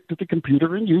couldn't take to the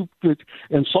computer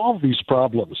and solve these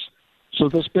problems. So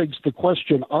this begs the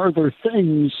question, are there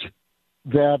things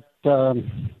that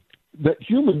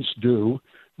humans do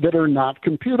that are not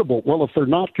computable? Well, if they're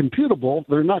not computable,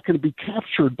 they're not going to be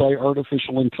captured by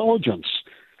artificial intelligence.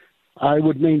 I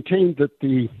would maintain that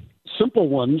the simple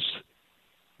ones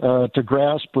to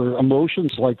grasp are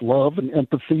emotions like love and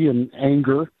empathy and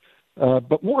anger,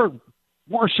 but more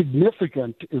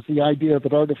significant is the idea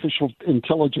that artificial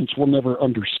intelligence will never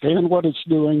understand what it's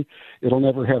doing, it'll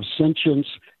never have sentience,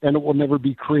 and it will never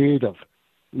be creative.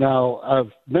 Now,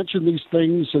 I've mentioned these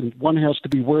things, and one has to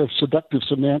be aware of seductive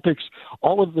semantics.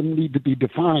 All of them need to be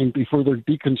defined before they're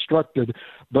deconstructed.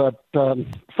 But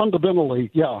fundamentally,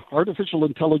 yeah, artificial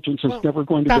intelligence is never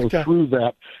going to go through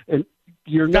that. And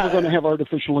you're never going to have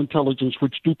artificial intelligence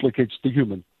which duplicates the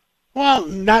human. Well,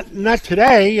 not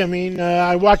today. I mean,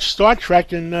 I watched Star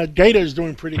Trek, and Data is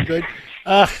doing pretty good.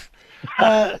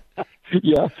 Yeah.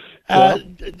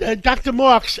 Dr.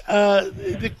 Marks,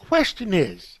 the question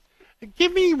is,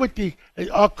 give me what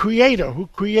our creator who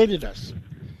created us,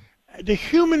 the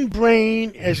human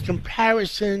brain as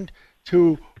comparison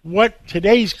to what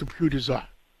today's computers are.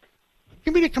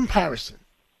 Give me the comparison.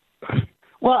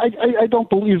 Well, I don't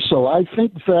believe so. I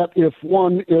think that if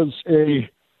one is a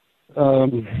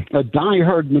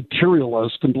diehard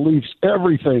materialist and believes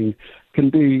everything can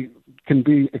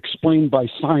be explained by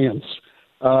science,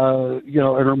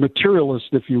 or a materialist,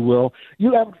 if you will,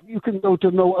 you can go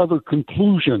to no other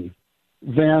conclusion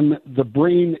than the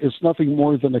brain is nothing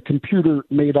more than a computer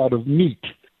made out of meat.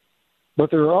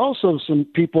 But there are also some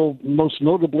people, most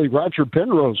notably Roger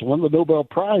Penrose, won the Nobel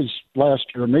Prize last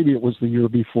year, maybe it was the year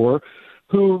before,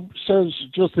 who says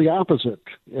just the opposite.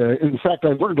 In fact, I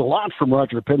learned a lot from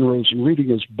Roger Penrose in reading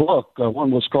his book. One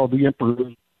was called The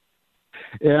Emperor.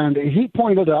 And he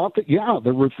pointed out that,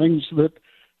 there were things that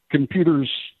computers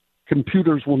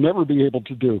will never be able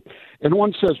to do. And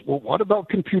one says, well, what about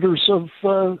computers of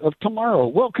tomorrow?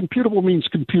 Well, computable means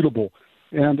computable.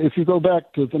 And if you go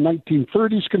back to the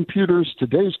 1930s computers,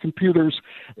 today's computers,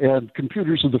 and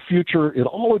computers of the future, it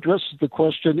all addresses the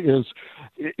question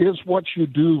is what you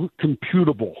do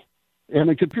computable? And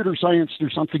in computer science,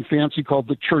 there's something fancy called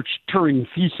the Church-Turing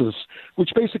thesis,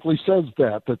 which basically says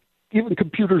that even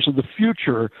computers of the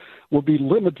future will be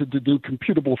limited to do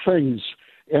computable things,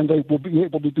 and they will be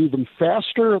able to do them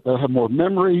faster, they'll have more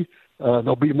memory,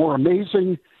 they'll be more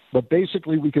amazing, but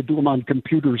basically we could do them on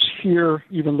computers here,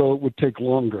 even though it would take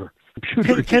longer.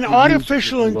 Can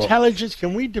artificial intelligence,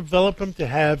 can we develop them to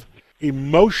have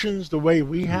emotions the way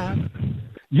we have?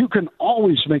 You can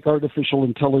always make artificial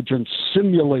intelligence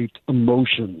simulate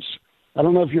emotions. I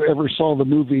don't know if you ever saw the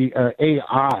movie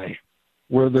AI,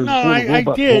 where there's a little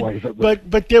robot boy.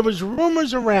 But there was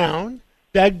rumors around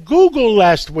that Google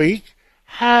last week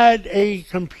had a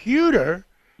computer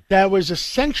that was a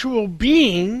sensual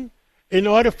being in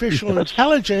artificial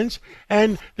intelligence,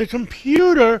 and the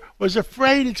computer was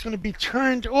afraid it's going to be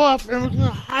turned off, and was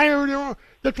going to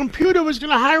the computer was going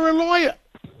to hire a lawyer.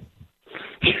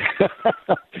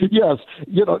 Yes,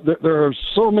 there are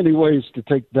so many ways to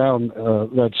take down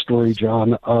that story,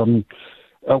 John.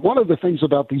 One of the things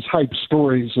about these hype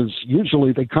stories is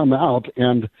usually they come out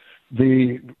and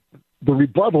the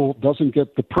rebuttal doesn't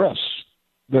get the press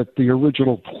that the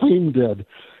original claim did.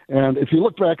 And if you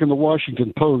look back in the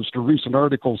Washington Post, a recent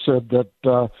article said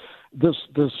that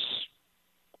this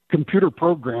computer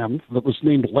program that was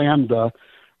named Lambda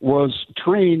was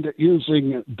trained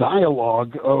using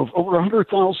dialogue of over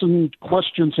 100,000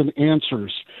 questions and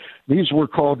answers. These were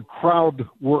called crowd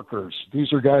workers.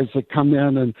 These are guys that come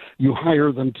in and you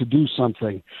hire them to do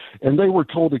something. And they were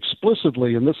told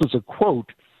explicitly, and this is a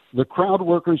quote, "The crowd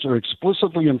workers are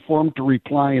explicitly informed to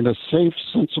reply in a safe,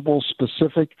 sensible,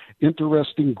 specific,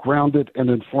 interesting, grounded, and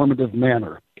informative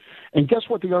manner." And guess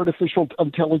what the artificial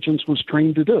intelligence was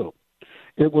trained to do?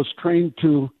 It was trained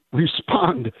to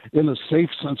respond in a safe,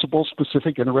 sensible,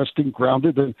 specific, interesting,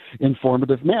 grounded, and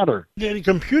informative manner. The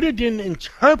computer didn't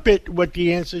interpret what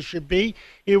the answer should be.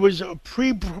 It was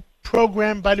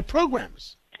pre-programmed by the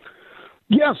programs.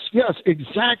 Yes,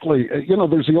 exactly.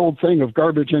 There's the old thing of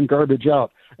garbage in, garbage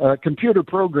out. Computer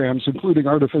programs, including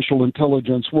artificial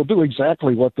intelligence, will do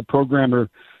exactly what the programmer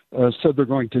said they're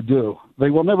going to do. They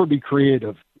will never be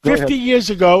creative. 50 years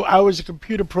ago, I was a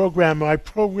computer programmer. I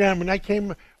programmed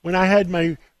when I had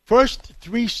my first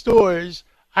 3 stores.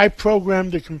 I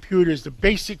programmed the computers, the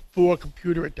basic 4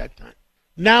 computer at that time.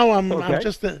 Now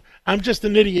I'm just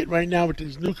an idiot right now with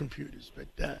these new computers.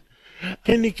 But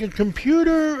can the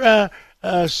computer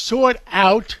sort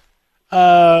out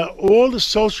all the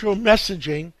social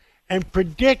messaging and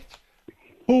predict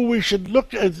who we should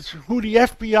look at, who the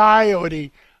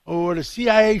FBI or the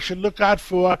CIA should look out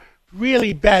for?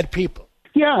 Really bad people.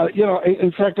 Yeah,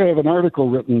 in fact, I have an article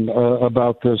written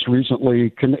about this recently.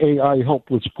 Can AI help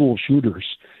with school shooters?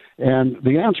 And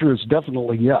the answer is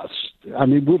definitely yes. I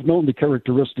mean, we've known the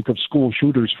characteristic of school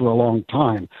shooters for a long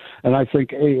time, and I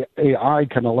think AI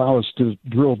can allow us to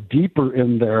drill deeper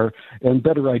in there and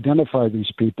better identify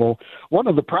these people. One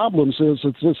of the problems is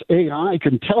that this AI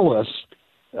can tell us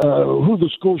who the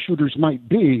school shooters might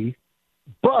be,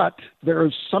 but there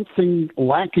is something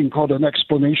lacking called an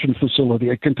explanation facility.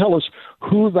 It can tell us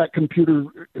who that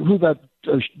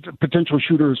potential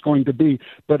shooter is going to be,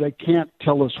 but it can't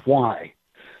tell us why.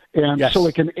 And so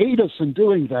it can aid us in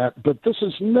doing that, but this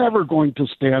is never going to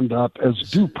stand up as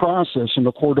due process in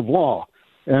a court of law.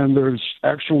 And there's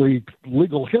actually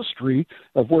legal history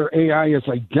of where AI has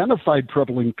identified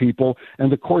troubling people,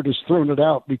 and the court has thrown it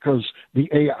out because the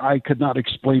AI could not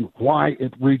explain why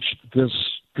it reached this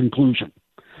conclusion.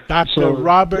 Dr.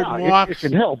 Robert Marks. It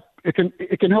can help.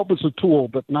 It can help as a tool,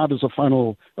 but not as a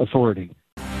final authority.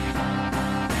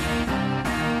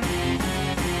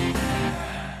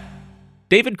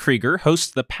 David Krieger hosts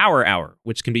the Power Hour,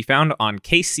 which can be found on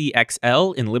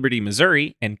KCXL in Liberty,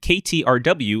 Missouri, and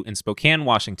KTRW in Spokane,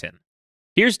 Washington.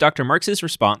 Here's Dr. Marks'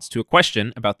 response to a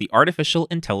question about the artificial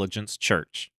intelligence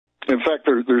church. In fact,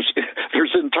 there's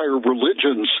entire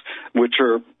religions which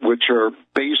are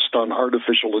based on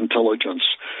artificial intelligence.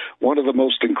 One of the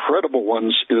most incredible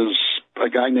ones is a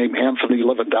guy named Anthony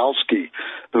Lewandowski,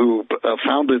 who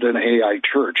founded an AI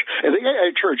church. And the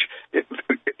AI church,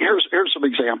 here's some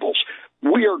examples.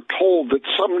 We are told that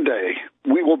someday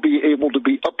we will be able to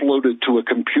be uploaded to a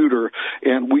computer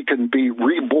and we can be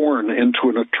reborn into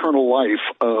an eternal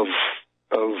life of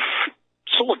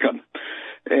silicon.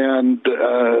 And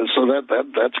so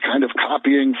that's kind of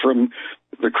copying from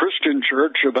the Christian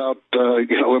church about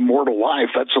immortal life.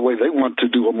 That's the way they want to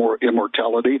do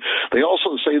immortality. They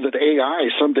also say that AI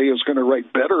someday is going to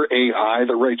write better AI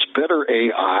that writes better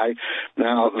AI.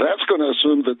 Now that's going to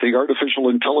assume that the artificial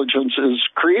intelligence is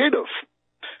creative.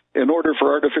 In order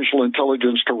for artificial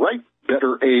intelligence to write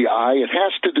better AI, it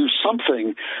has to do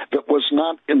something that was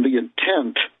not in the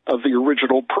intent of the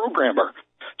original programmer.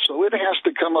 So it has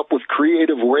to come up with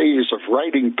creative ways of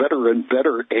writing better and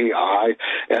better AI,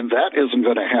 and that isn't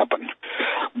going to happen.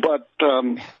 But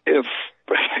if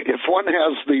one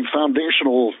has the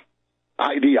foundational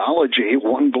ideology,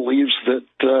 one believes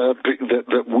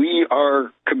that we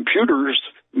are computers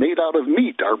made out of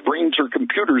meat. Our brains are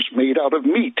computers made out of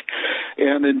meat.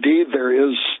 And indeed, there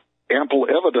is ample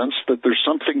evidence that there's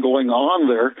something going on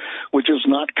there which is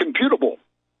not computable.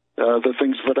 The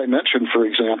things that I mentioned, for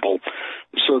example.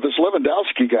 So this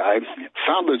Lewandowski guy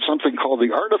founded something called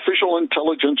the Artificial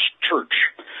Intelligence Church.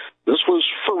 This was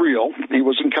for real. He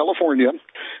was in California,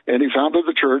 and he founded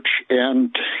the church. And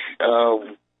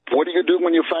what do you do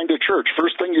when you find a church?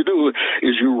 First thing you do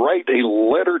is you write a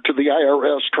letter to the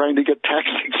IRS trying to get tax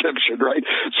exemption, right?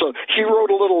 So he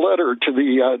wrote a little letter to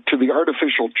the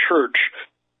artificial church,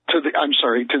 to the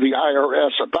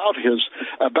IRS about his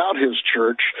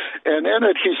church, and in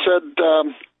it he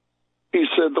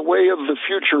said the way of the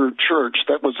future church,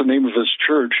 that was the name of his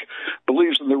church,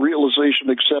 believes in the realization,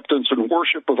 acceptance, and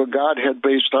worship of a Godhead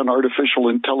based on artificial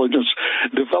intelligence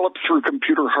developed through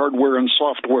computer hardware and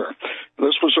software.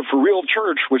 This was a for real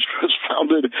church which was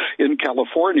founded in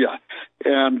California,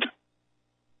 and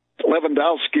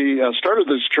Lewandowski started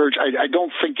this church. I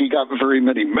don't think he got very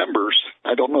many members.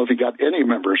 I don't know if he got any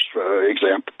members, for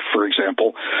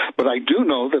example, but I do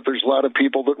know that there's a lot of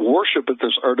people that worship at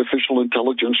this artificial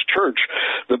intelligence church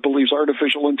that believes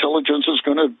artificial intelligence is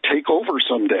going to take over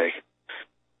someday.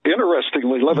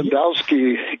 Interestingly,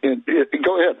 Lewandowski,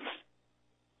 go ahead.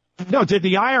 No, did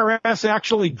the IRS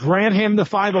actually grant him the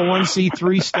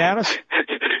 501c3 status?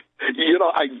 You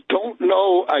know, I don't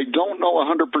know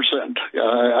 100%.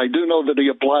 I do know that he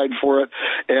applied for it,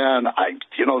 and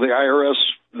the IRS,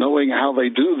 knowing how they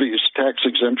do these tax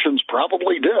exemptions,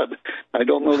 probably did. I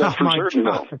don't know that for certain,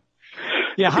 though.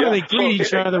 Yeah, how do they greet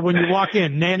each other when you walk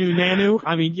in? Nanu?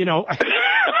 I mean, I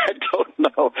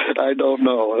don't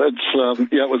know.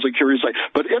 It was a curious thing.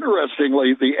 But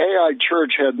interestingly, the AI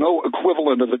church had no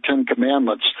equivalent of the Ten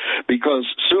Commandments, because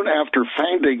soon after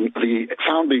founding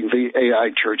the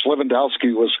AI church,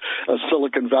 Lewandowski was a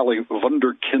Silicon Valley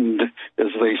wunderkind,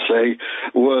 as they say.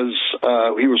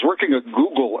 He was working at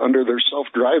Google under their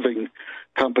self-driving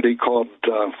company called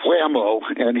Waymo,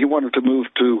 and he wanted to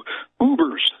move to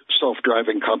Uber's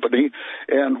self-driving company.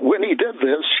 And when he did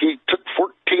this, he took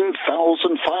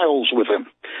 14,000 files with him,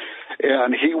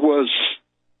 and he was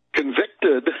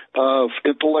convicted of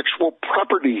intellectual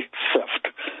property theft.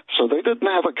 So they didn't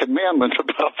have a commandment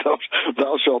about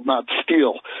thou shalt not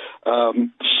steal.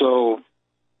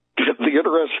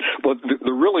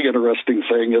 The really interesting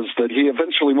thing is that he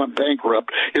eventually went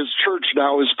bankrupt. His church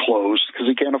now is closed because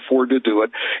he can't afford to do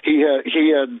it.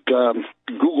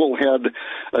 Google had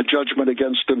a judgment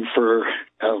against him for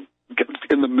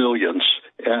in the millions,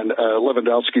 and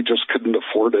Lewandowski just couldn't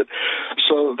afford it.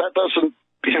 So that doesn't,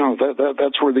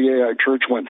 that's where the AI church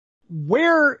went.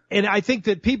 And I think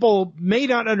that people may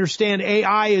not understand,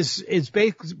 AI is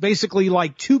basically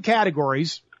like two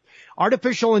categories: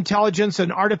 artificial intelligence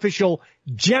and artificial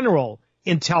general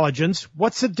intelligence.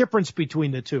 What's the difference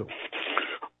between the two?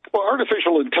 Well,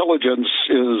 artificial intelligence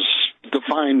is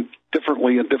defined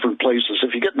differently in different places.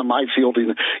 If you get into my field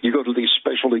and you go to these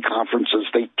specialty conferences,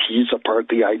 they tease apart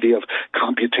the idea of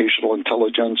computational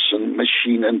intelligence and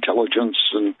machine intelligence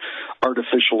and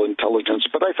artificial intelligence.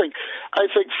 But I think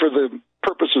for the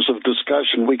purposes of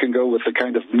discussion, we can go with the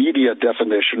kind of media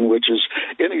definition, which is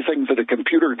anything that a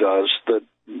computer does that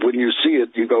when you see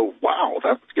it, you go, wow,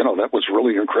 that was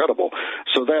really incredible.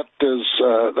 So that's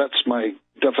my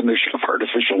definition of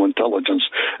artificial intelligence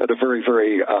at a very,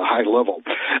 very high level.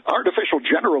 Artificial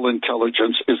general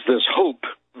intelligence is this hope,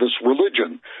 this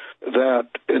religion, that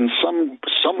in some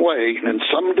way and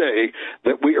someday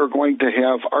that we are going to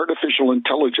have artificial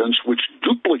intelligence which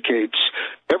duplicates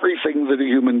everything that a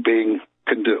human being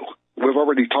can do. We've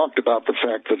already talked about the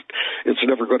fact that it's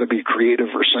never going to be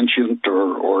creative or sentient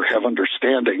or have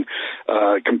understanding.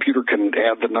 A computer can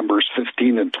add the numbers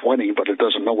 15 and 20, but it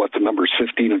doesn't know what the numbers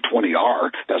 15 and 20 are.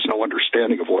 It has no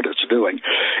understanding of what it's doing.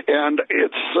 And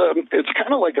it's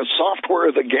kind of like a software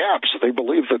of the gaps. They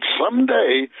believe that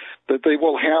someday that they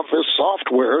will have this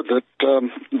software that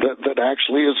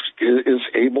actually is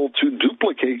able to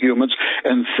duplicate humans,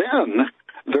 and then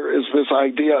there is this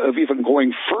idea of even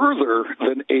going further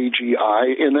than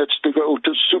AGI, and it's to go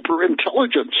to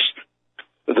superintelligence.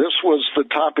 This was the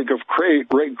topic of Ray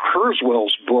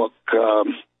Kurzweil's book,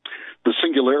 The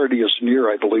Singularity is Near,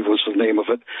 I believe was the name of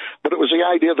it. But it was the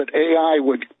idea that AI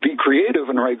would be creative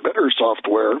and write better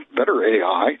software, better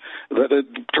AI, that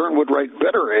in turn would write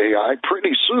better AI.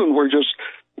 Pretty soon we're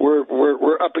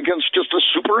up against just a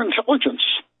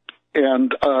superintelligence.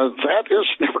 And that is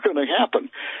never going to happen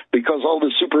because all the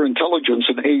superintelligence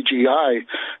in AGI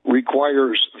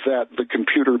requires that the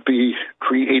computer be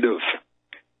creative.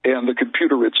 and the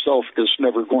computer itself is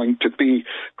never going to be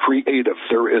creative.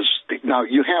 Now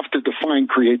you have to define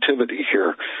creativity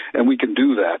here, and we can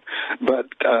do that. But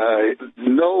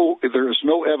there is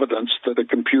no evidence that a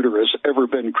computer has ever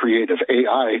been creative.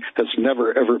 AI has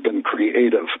never ever been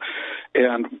creative.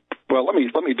 And well, let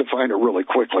me define it really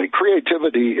quickly.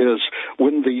 Creativity is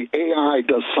when the AI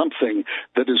does something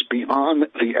that is beyond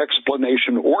the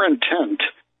explanation or intent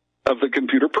of the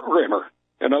computer programmer.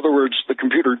 In other words, the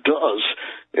computer does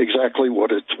exactly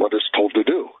what it's told to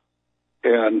do,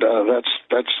 and that's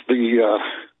the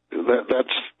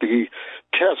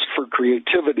test for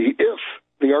creativity. If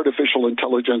the artificial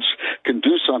intelligence can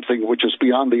do something which is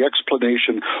beyond the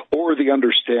explanation or the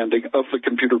understanding of the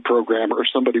computer programmer or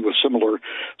somebody with similar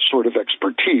sort of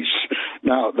expertise.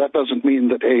 Now, that doesn't mean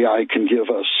that AI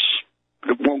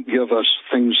won't give us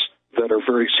things that are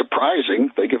very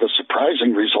surprising. They give us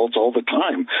surprising results all the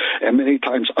time, and many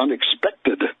times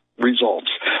unexpected results.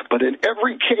 But in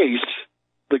every case,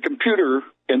 the computer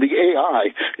and the AI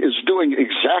is doing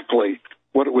exactly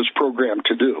what it was programmed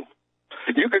to do.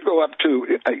 You could go up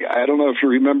to, I don't know if you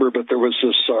remember, but there was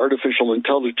this artificial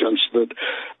intelligence that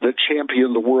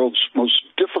championed the world's most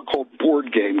difficult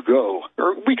board game, Go.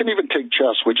 Or we can even take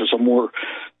chess, which is a more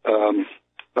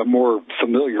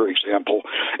familiar example.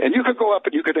 And you could go up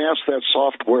and you could ask that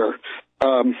software,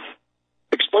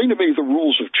 explain to me the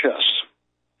rules of chess.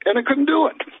 And it couldn't do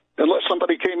it unless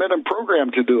somebody came in and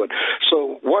programmed to do it.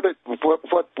 So what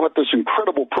this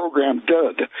incredible program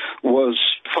did was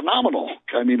phenomenal.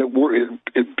 I mean, it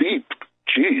beat,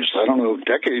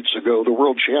 decades ago, the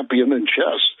world champion in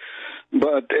chess.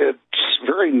 But it's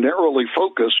very narrowly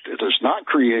focused. It is not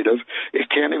creative. It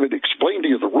can't even explain to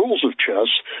you the rules of chess.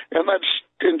 And that's,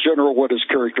 in general, what is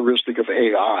characteristic of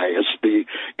AI, is the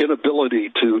inability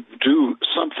to do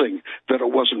something that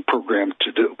it wasn't programmed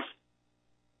to do.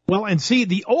 Well, and see,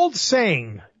 the old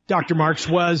saying, Dr. Marks,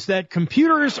 was that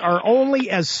computers are only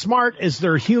as smart as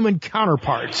their human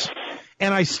counterparts.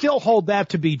 And I still hold that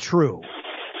to be true.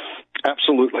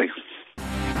 Absolutely.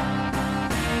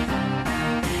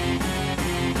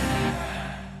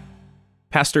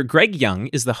 Pastor Greg Young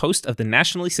is the host of the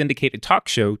nationally syndicated talk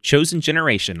show Chosen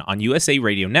Generation on USA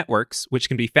Radio Networks, which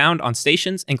can be found on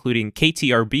stations including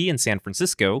KTRB in San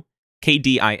Francisco,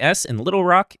 KDIS in Little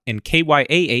Rock, and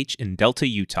KYAH in Delta,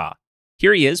 Utah.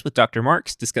 Here he is with Dr.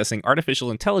 Marks discussing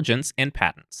artificial intelligence and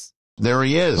patents. There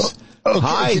he is. Okay,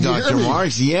 Hi, Dr.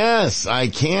 Marks. Yes, I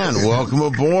can. Welcome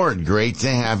aboard. Great to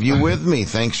have you with me.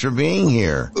 Thanks for being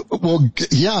here. Well,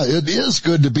 yeah, it is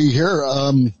good to be here.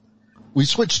 We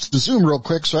switched to Zoom real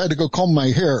quick, so I had to go comb my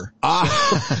hair.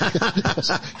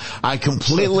 I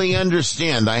completely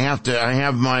understand. I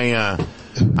have my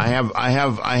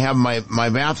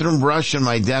bathroom brush and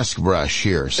my desk brush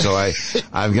here. So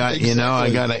I've got,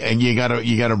 exactly. you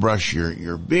gotta brush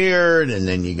your beard, and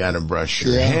then you gotta brush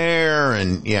your hair,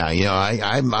 and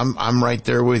I'm right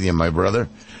there with you, my brother.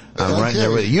 I'm right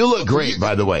there with you. You look great,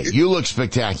 by the way. You look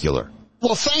spectacular.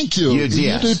 Well, thank you. Yes.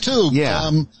 You do too. Yeah.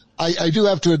 I do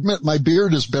have to admit my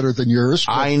beard is better than yours.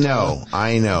 But, I know.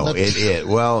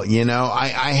 Well,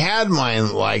 I had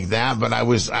mine like that, but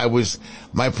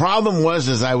my problem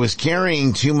was I was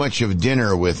carrying too much of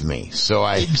dinner with me. So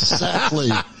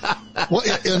Exactly. Well,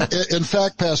 in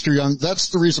fact, Pastor Young, that's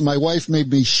the reason my wife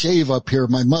made me shave up here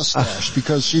my mustache,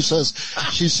 because she says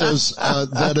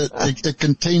that it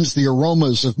contains the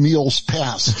aromas of meals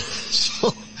past.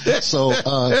 So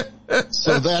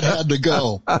that had to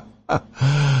go.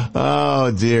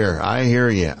 Oh dear. I hear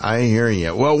you.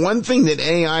 Well, one thing that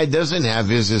AI doesn't have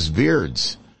is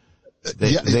beards.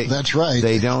 That's right.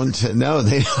 They don't, no,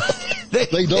 they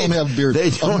don't have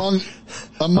beards.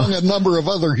 Among a number of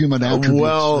other human attributes.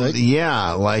 Well, right?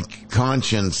 Yeah, like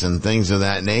conscience and things of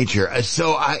that nature.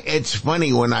 So it's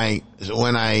funny when I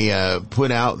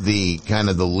put out the kind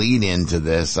of the lead into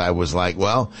this, I was like,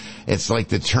 well, it's like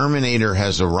the Terminator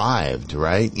has arrived,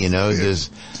 right?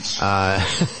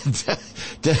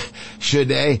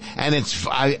 Should I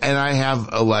have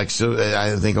Alexa.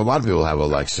 I think a lot of people have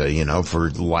Alexa, for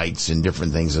lights and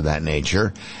different things of that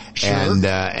nature. Sure.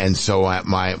 And so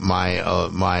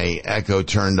my Echo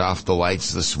turned off the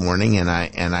lights this morning, and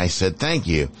I said, thank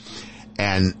you.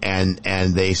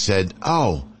 And they said,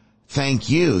 oh, thank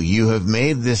you. You have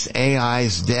made this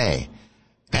AI's day.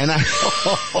 And I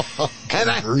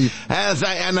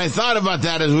thought about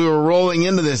that as we were rolling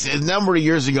into this. A number of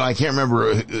years ago, I can't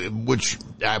remember which,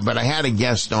 but I had a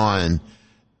guest on,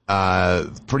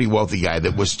 pretty wealthy guy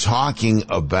that was talking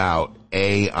about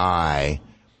AI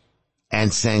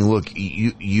and saying, look,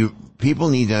 you people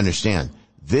need to understand,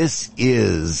 this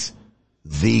is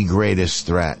the greatest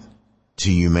threat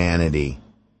to humanity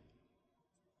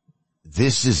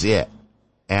this is it.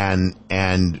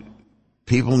 And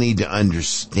people need to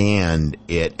understand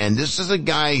it. And this is a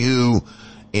guy who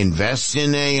invests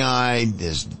in AI,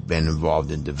 has been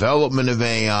involved in development of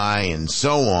AI and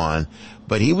so on.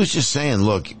 But he was just saying,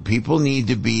 look, people need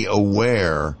to be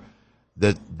aware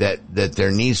that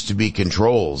there needs to be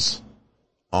controls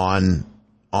on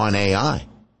AI.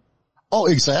 Oh,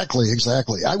 exactly.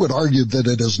 I would argue that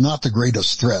it is not the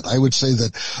greatest threat. I would say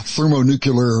that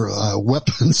thermonuclear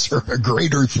weapons are a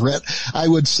greater threat. I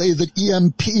would say that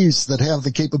EMPs that have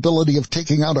the capability of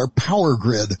taking out our power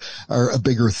grid are a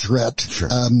bigger threat. Sure.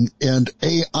 And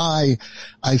AI,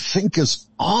 I think, is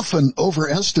often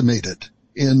overestimated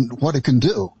in what it can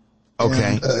do.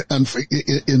 Okay. And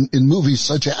in movies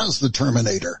such as The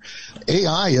Terminator,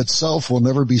 AI itself will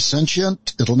never be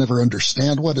sentient. It'll never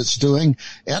understand what it's doing,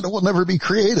 and it will never be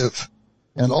creative.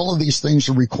 And all of these things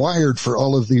are required for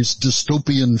all of these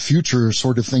dystopian future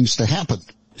sort of things to happen.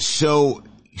 So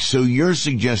your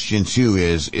suggestion too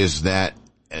is that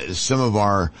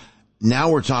now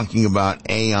we're talking about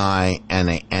AI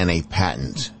and a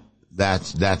patent.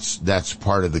 That's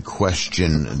part of the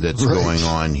question that's right. going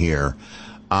on here.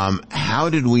 How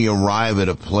did we arrive at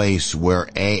a place where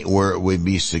it would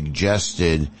be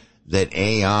suggested that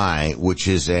AI, which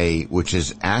is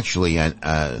actually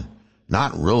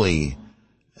not really,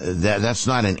 that's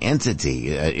not an entity.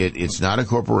 It's not a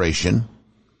corporation.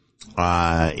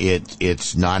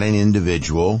 It's not an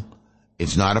individual.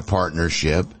 It's not a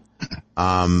partnership.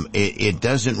 It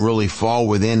doesn't really fall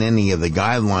within any of the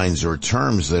guidelines or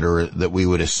terms that we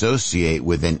would associate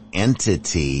with an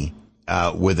entity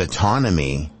with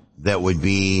autonomy that would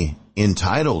be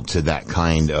entitled to that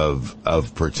kind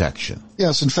of protection.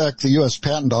 Yes, in fact, the U.S.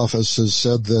 Patent Office has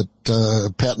said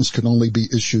that patents can only be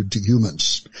issued to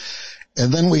humans.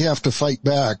 And then we have to fight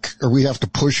back, or we have to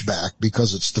push back,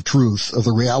 because it's the truth of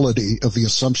the reality of the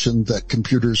assumption that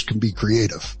computers can be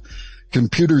creative.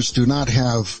 Computers do not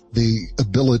have the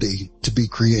ability to be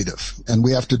creative, and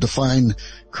we have to define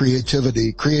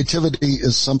creativity. Creativity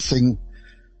is something.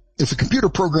 If a computer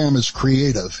program is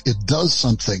creative, it does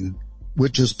something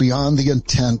which is beyond the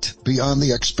intent, beyond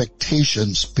the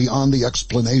expectations, beyond the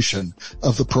explanation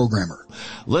of the programmer.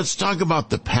 Let's talk about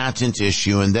the patent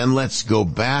issue, and then let's go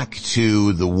back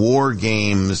to the war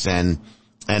games and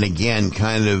again,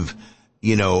 kind of,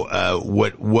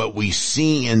 what we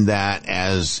see in that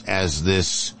as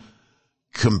this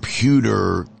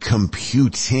computer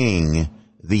computing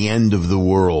the end of the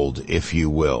world, if you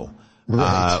will.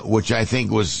 Right. Which I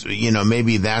think was,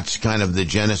 maybe that's kind of the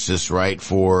genesis, right,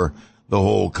 for the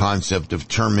whole concept of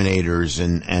Terminators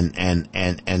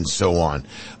and so on.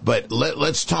 But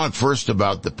let's talk first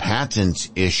about the patent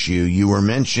issue. You were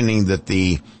mentioning that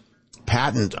the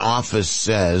Patent Office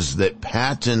says that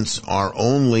patents are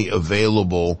only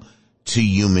available to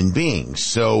human beings.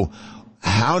 So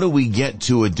how do we get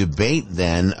to a debate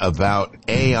then about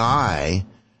AI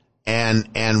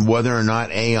and whether or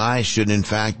not AI should in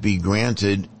fact be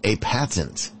granted a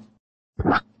patent?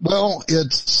 Well,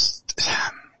 it's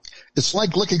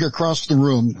like looking across the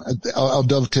room. I'll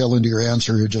dovetail into your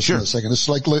answer here just in a second. It's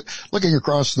like looking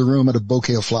across the room at a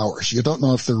bouquet of flowers. You don't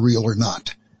know if they're real or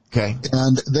not. Okay.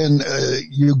 And then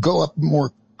you go up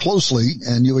more closely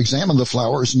and you examine the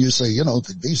flowers and you say,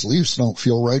 these leaves don't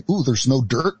feel right. Ooh, there's no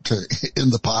dirt in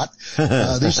the pot.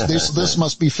 This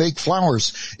must be fake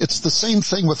flowers. It's the same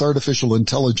thing with artificial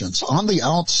intelligence. On the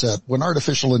outset, when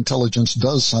artificial intelligence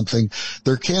does something,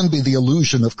 there can be the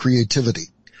illusion of creativity.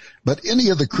 But any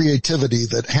of the creativity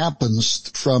that happens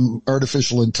from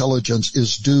artificial intelligence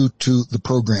is due to the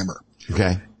programmer.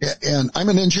 Okay. And I'm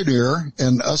an engineer,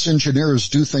 and us engineers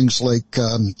do things like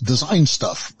design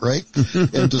stuff, right?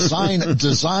 And design is...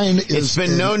 It's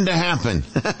been known to happen.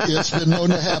 It's been known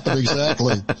to happen,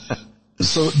 exactly.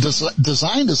 So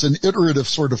design is an iterative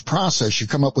sort of process. You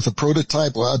come up with a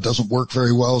prototype. Well, it doesn't work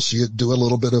very well, so you do a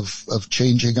little bit of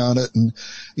changing on it, and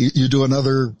you do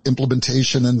another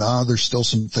implementation, and there's still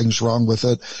some things wrong with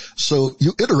it. So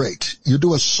you iterate. You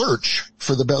do a search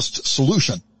for the best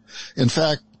solution. In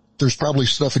fact, there's probably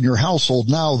stuff in your household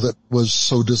now that was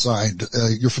so designed.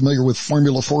 You're familiar with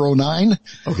Formula 409?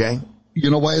 Okay. You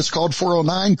know why it's called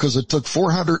 409? Because it took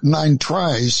 409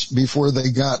 tries before they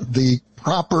got the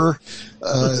proper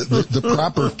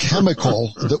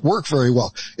chemical that worked very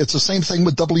well. It's the same thing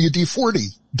with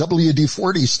WD-40.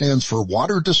 WD-40 stands for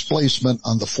water displacement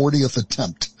on the 40th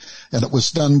attempt. And it was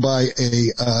done by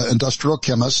a industrial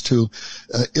chemist who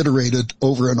iterated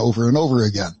over and over and over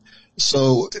again.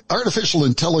 So artificial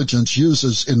intelligence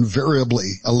uses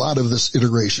invariably a lot of this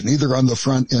iteration, either on the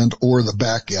front end or the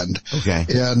back end. Okay.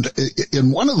 And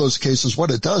in one of those cases, what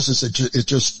it does is it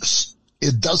just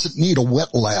It doesn't need a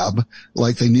wet lab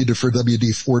like they needed for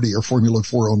WD-40 or Formula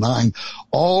 409.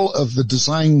 All of the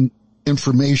design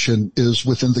information is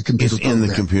within the computer program. In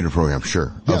the computer program,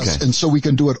 sure. Yes, Okay. and so we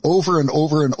can do it over and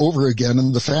over and over again,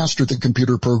 and the faster the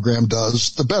computer program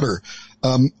does, the better.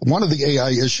 One of the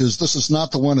AI issues, this is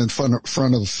not the one in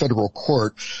front of federal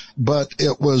court, but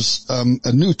it was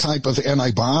a new type of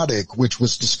antibiotic which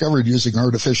was discovered using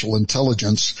artificial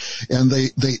intelligence, and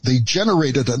they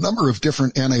generated a number of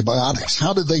different antibiotics.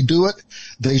 How did they do it?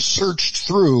 They searched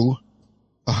through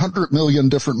 100 million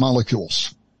different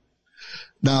molecules.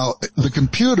 Now, the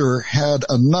computer had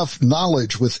enough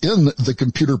knowledge within the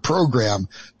computer program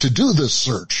to do this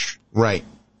search. Right.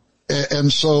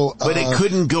 And so, but it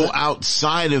couldn't go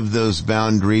outside of those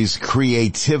boundaries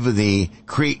creatively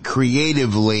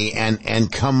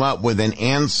and come up with an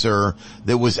answer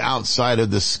that was outside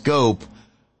of the scope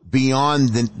beyond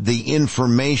the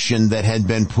information that had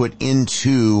been put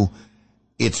into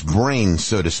its brain,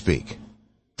 so to speak.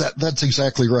 That's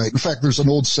exactly right. In fact, there's an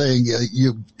old saying,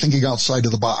 you're thinking outside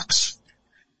of the box.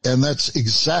 And that's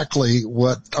exactly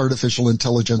what artificial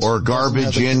intelligence. Or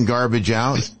garbage in, garbage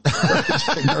out.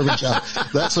 Garbage in, garbage out.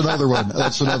 That's another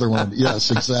one.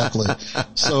 Yes, exactly.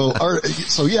 So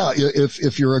yeah,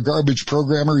 if you're a garbage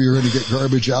programmer, you're going to get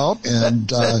garbage out.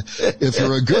 And, if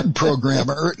you're a good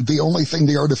programmer, the only thing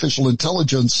the artificial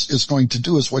intelligence is going to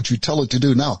do is what you tell it to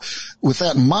do. Now, with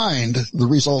that in mind, the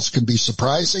results can be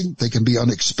surprising. They can be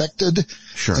unexpected.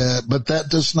 Sure. But that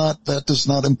does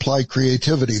not imply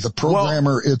creativity. The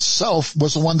programmer itself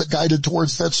was the one that guided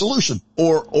towards that solution.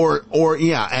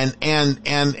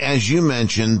 And as you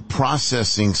mentioned,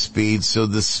 processing speed. So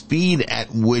the speed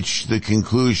at which the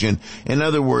conclusion, in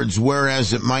other words,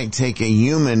 whereas it might take a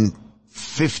human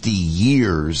 50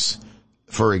 years,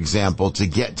 for example, to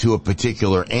get to a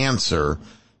particular answer,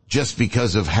 just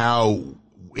because of how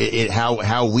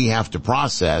we have to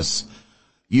process,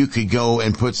 you could go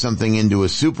and put something into a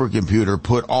supercomputer,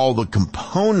 put all the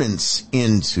components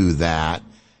into that,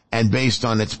 and based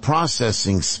on its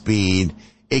processing speed,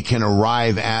 it can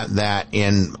arrive at that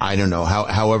in, I don't know,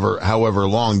 however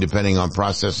long, depending on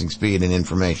processing speed and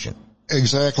information.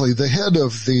 Exactly. The head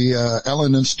of the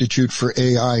Allen Institute for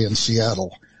AI in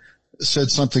Seattle said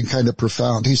something kind of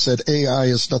profound. He said, AI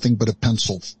is nothing but a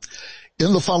pencil.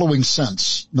 In the following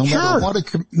sense, no matter what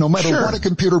a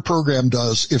computer program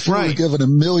does, if you were given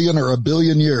 1 million or 1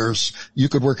 billion years, you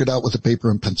could work it out with a paper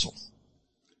and pencil.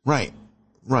 Right.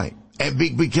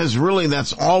 Because really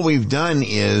that's all we've done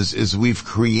is we've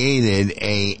created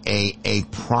a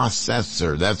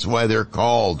processor. That's why they're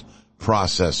called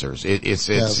processors.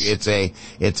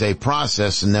 It's a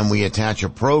process, and then we attach a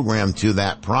program to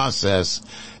that process.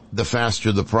 The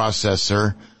faster the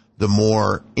processor, the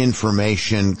more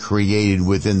information created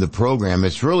within the program.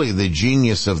 It's really the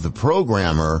genius of the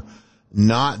programmer,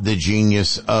 not the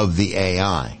genius of the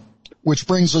AI. Which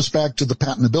brings us back to the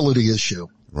patentability issue.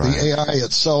 Right. The AI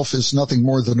itself is nothing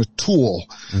more than a tool,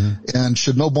 and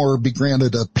should no more be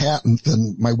granted a patent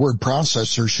than my word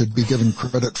processor should be given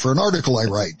credit for an article I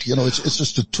write. You know, it's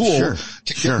just a tool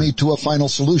to get me to a final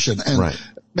solution. And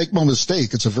make no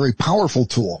mistake, it's a very powerful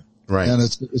tool. Right. And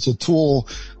it's a tool,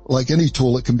 like any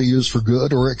tool, it can be used for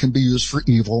good or it can be used for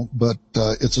evil, but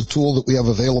it's a tool that we have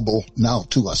available now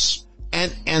to us.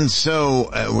 And so,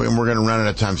 we're going to run out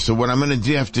of time. So what I'm going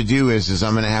to have to do is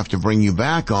I'm going to have to bring you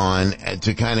back on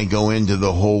to kind of go into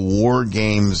the whole War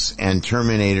Games and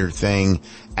Terminator thing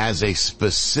as a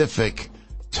specific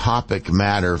topic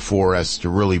matter for us to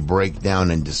really break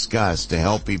down and discuss to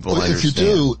help people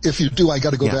understand. If you do, I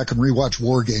got to go back and rewatch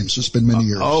War Games. It's been many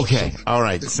years. Okay. So, all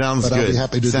right. Sounds good. I'll be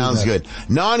happy to Sounds do that.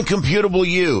 Good. Non-Computable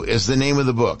You is the name of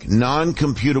the book.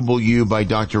 Non-Computable You by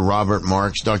Dr. Robert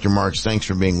Marks. Dr. Marks, thanks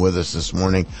for being with us this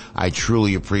morning. I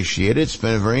truly appreciate it. It's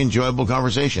been a very enjoyable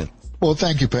conversation. Well,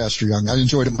 thank you, Pastor Young. I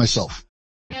enjoyed it myself.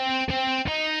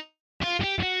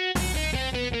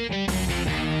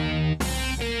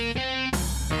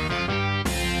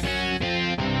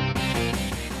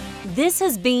 This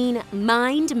has been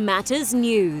Mind Matters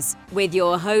News with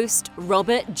your host,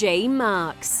 Robert J.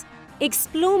 Marks.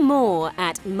 Explore more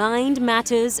at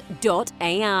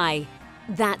mindmatters.ai.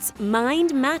 That's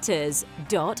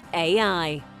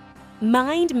mindmatters.ai.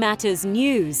 Mind Matters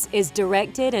News is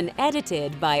directed and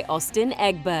edited by Austin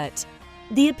Egbert.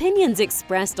 The opinions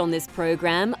expressed on this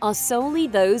program are solely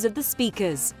those of the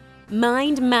speakers.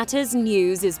 Mind Matters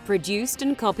News is produced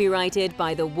and copyrighted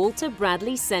by the Walter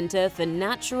Bradley Center for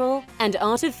Natural and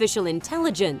Artificial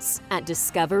Intelligence at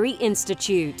Discovery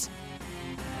Institute.